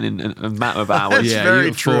that mine in a matter of hours. It's Yeah, very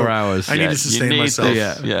you got true. 4 hours. I need to sustain myself.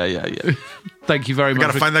 Yeah. Thank you very I much.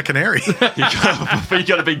 got to find that canary. You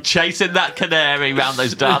got to be chasing that canary around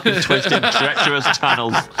those dark and twisted, treacherous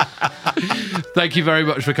tunnels. Thank you very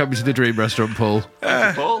much for coming to the Dream Restaurant, Paul.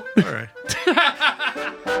 Paul? All right.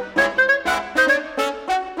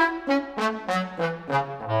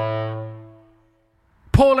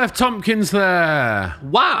 Paul F. Tompkins there.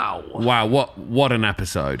 Wow. Wow, what an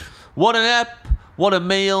episode. What an ep, what a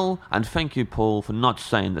meal, and thank you, Paul, for not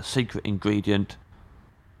saying the secret ingredient.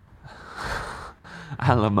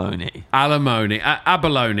 Alimony.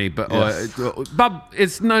 Abalone, but Yes.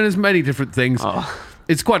 it's known as many different things. Oh.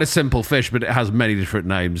 It's quite a simple fish, but it has many different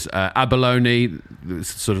names. Abalone,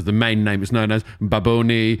 sort of the main name is known as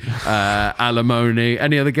baboni, alimony.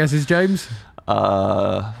 Any other guesses, James?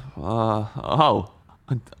 No. No.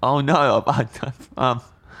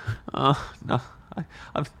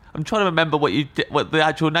 I'm trying to remember what the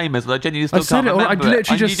actual name is, and I genuinely still I said can't it. I remember literally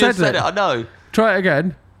it. just You just said it. I know. Try it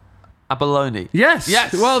again. Abalone. Yes.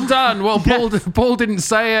 Yes. Well done. Well, Paul didn't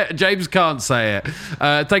say it. James can't say it.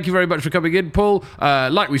 Thank you very much for coming in, Paul.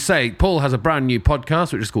 Like we say, Paul has a brand new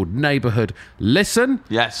podcast, which is called Neighbourhood Listen.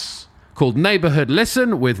 Yes. Called Neighbourhood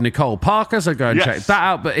Listen with Nicole Parker, so go and check that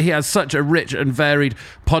out. But he has such a rich and varied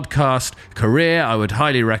podcast career. I would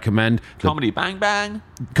highly recommend. Comedy Bang Bang.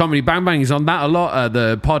 Comedy Bang Bang is on that a lot.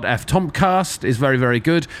 The Pod F Tomcast is very, very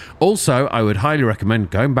good. Also, I would highly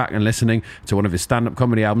recommend going back and listening to one of his stand-up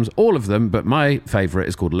comedy albums, all of them, but my favourite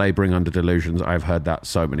is called Labouring Under Delusions. I've heard that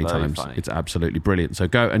so many Very times. funny. It's absolutely brilliant. So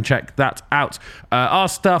go and check that out. Our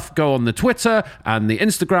stuff, go on the Twitter and the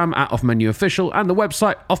Instagram at Off Menu Official and the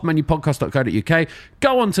website offmenupodcast.co.uk.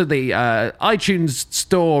 Go onto the iTunes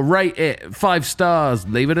store, rate it 5 stars,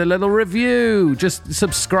 leave it a little review, just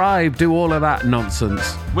subscribe, do all of that nonsense.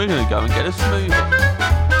 We're going to go and get a smoothie.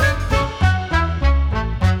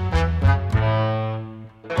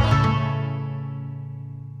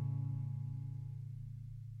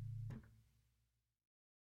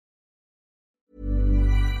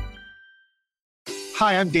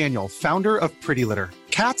 Hi, I'm Daniel, founder of Pretty Litter.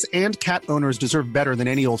 Cats and cat owners deserve better than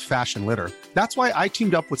any old-fashioned litter. That's why I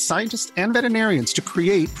teamed up with scientists and veterinarians to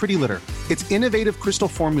create Pretty Litter. Its innovative crystal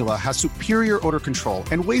formula has superior odor control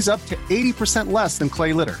and weighs up to 80% less than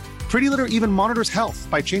clay litter. Pretty Litter even monitors health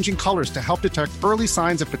by changing colors to help detect early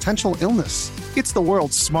signs of potential illness. It's the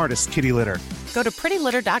world's smartest kitty litter. Go to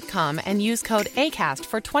prettylitter.com and use code ACAST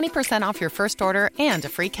for 20% off your first order and a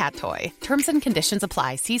free cat toy. Terms and conditions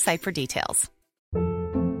apply. See site for details.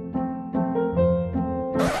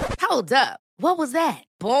 Hold up. What was that?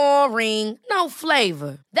 Boring. No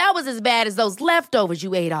flavor. That was as bad as those leftovers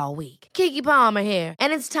you ate all week. Keke Palmer here,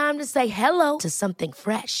 and it's time to say hello to something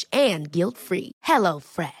fresh and guilt-free. Hello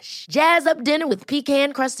Fresh. Jazz up dinner with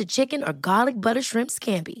pecan-crusted chicken or garlic butter shrimp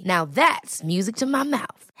scampi. Now that's music to my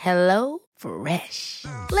mouth. Hello Fresh.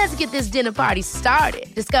 Let's get this dinner party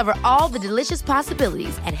started. Discover all the delicious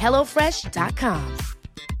possibilities at hellofresh.com.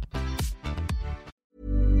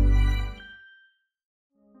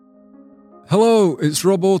 Hello, it's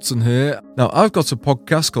Rob Orton here. Now, I've got a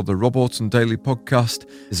podcast called the Rob Orton Daily Podcast.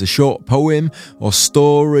 It's a short poem or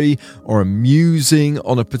story or a musing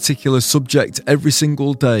on a particular subject every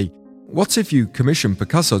single day. What if you commissioned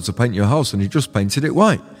Picasso to paint your house and he just painted it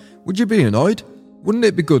white? Would you be annoyed? Wouldn't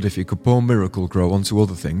it be good if you could pour Miracle-Gro onto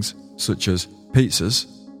other things, such as pizzas?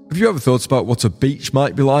 Have you ever thought about what a beach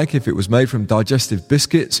might be like if it was made from digestive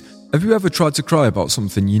biscuits? Have you ever tried to cry about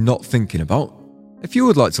something you're not thinking about? If you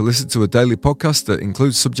would like to listen to a daily podcast that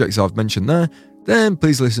includes subjects I've mentioned there, then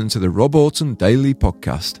please listen to the Rob Orton Daily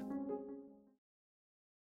Podcast.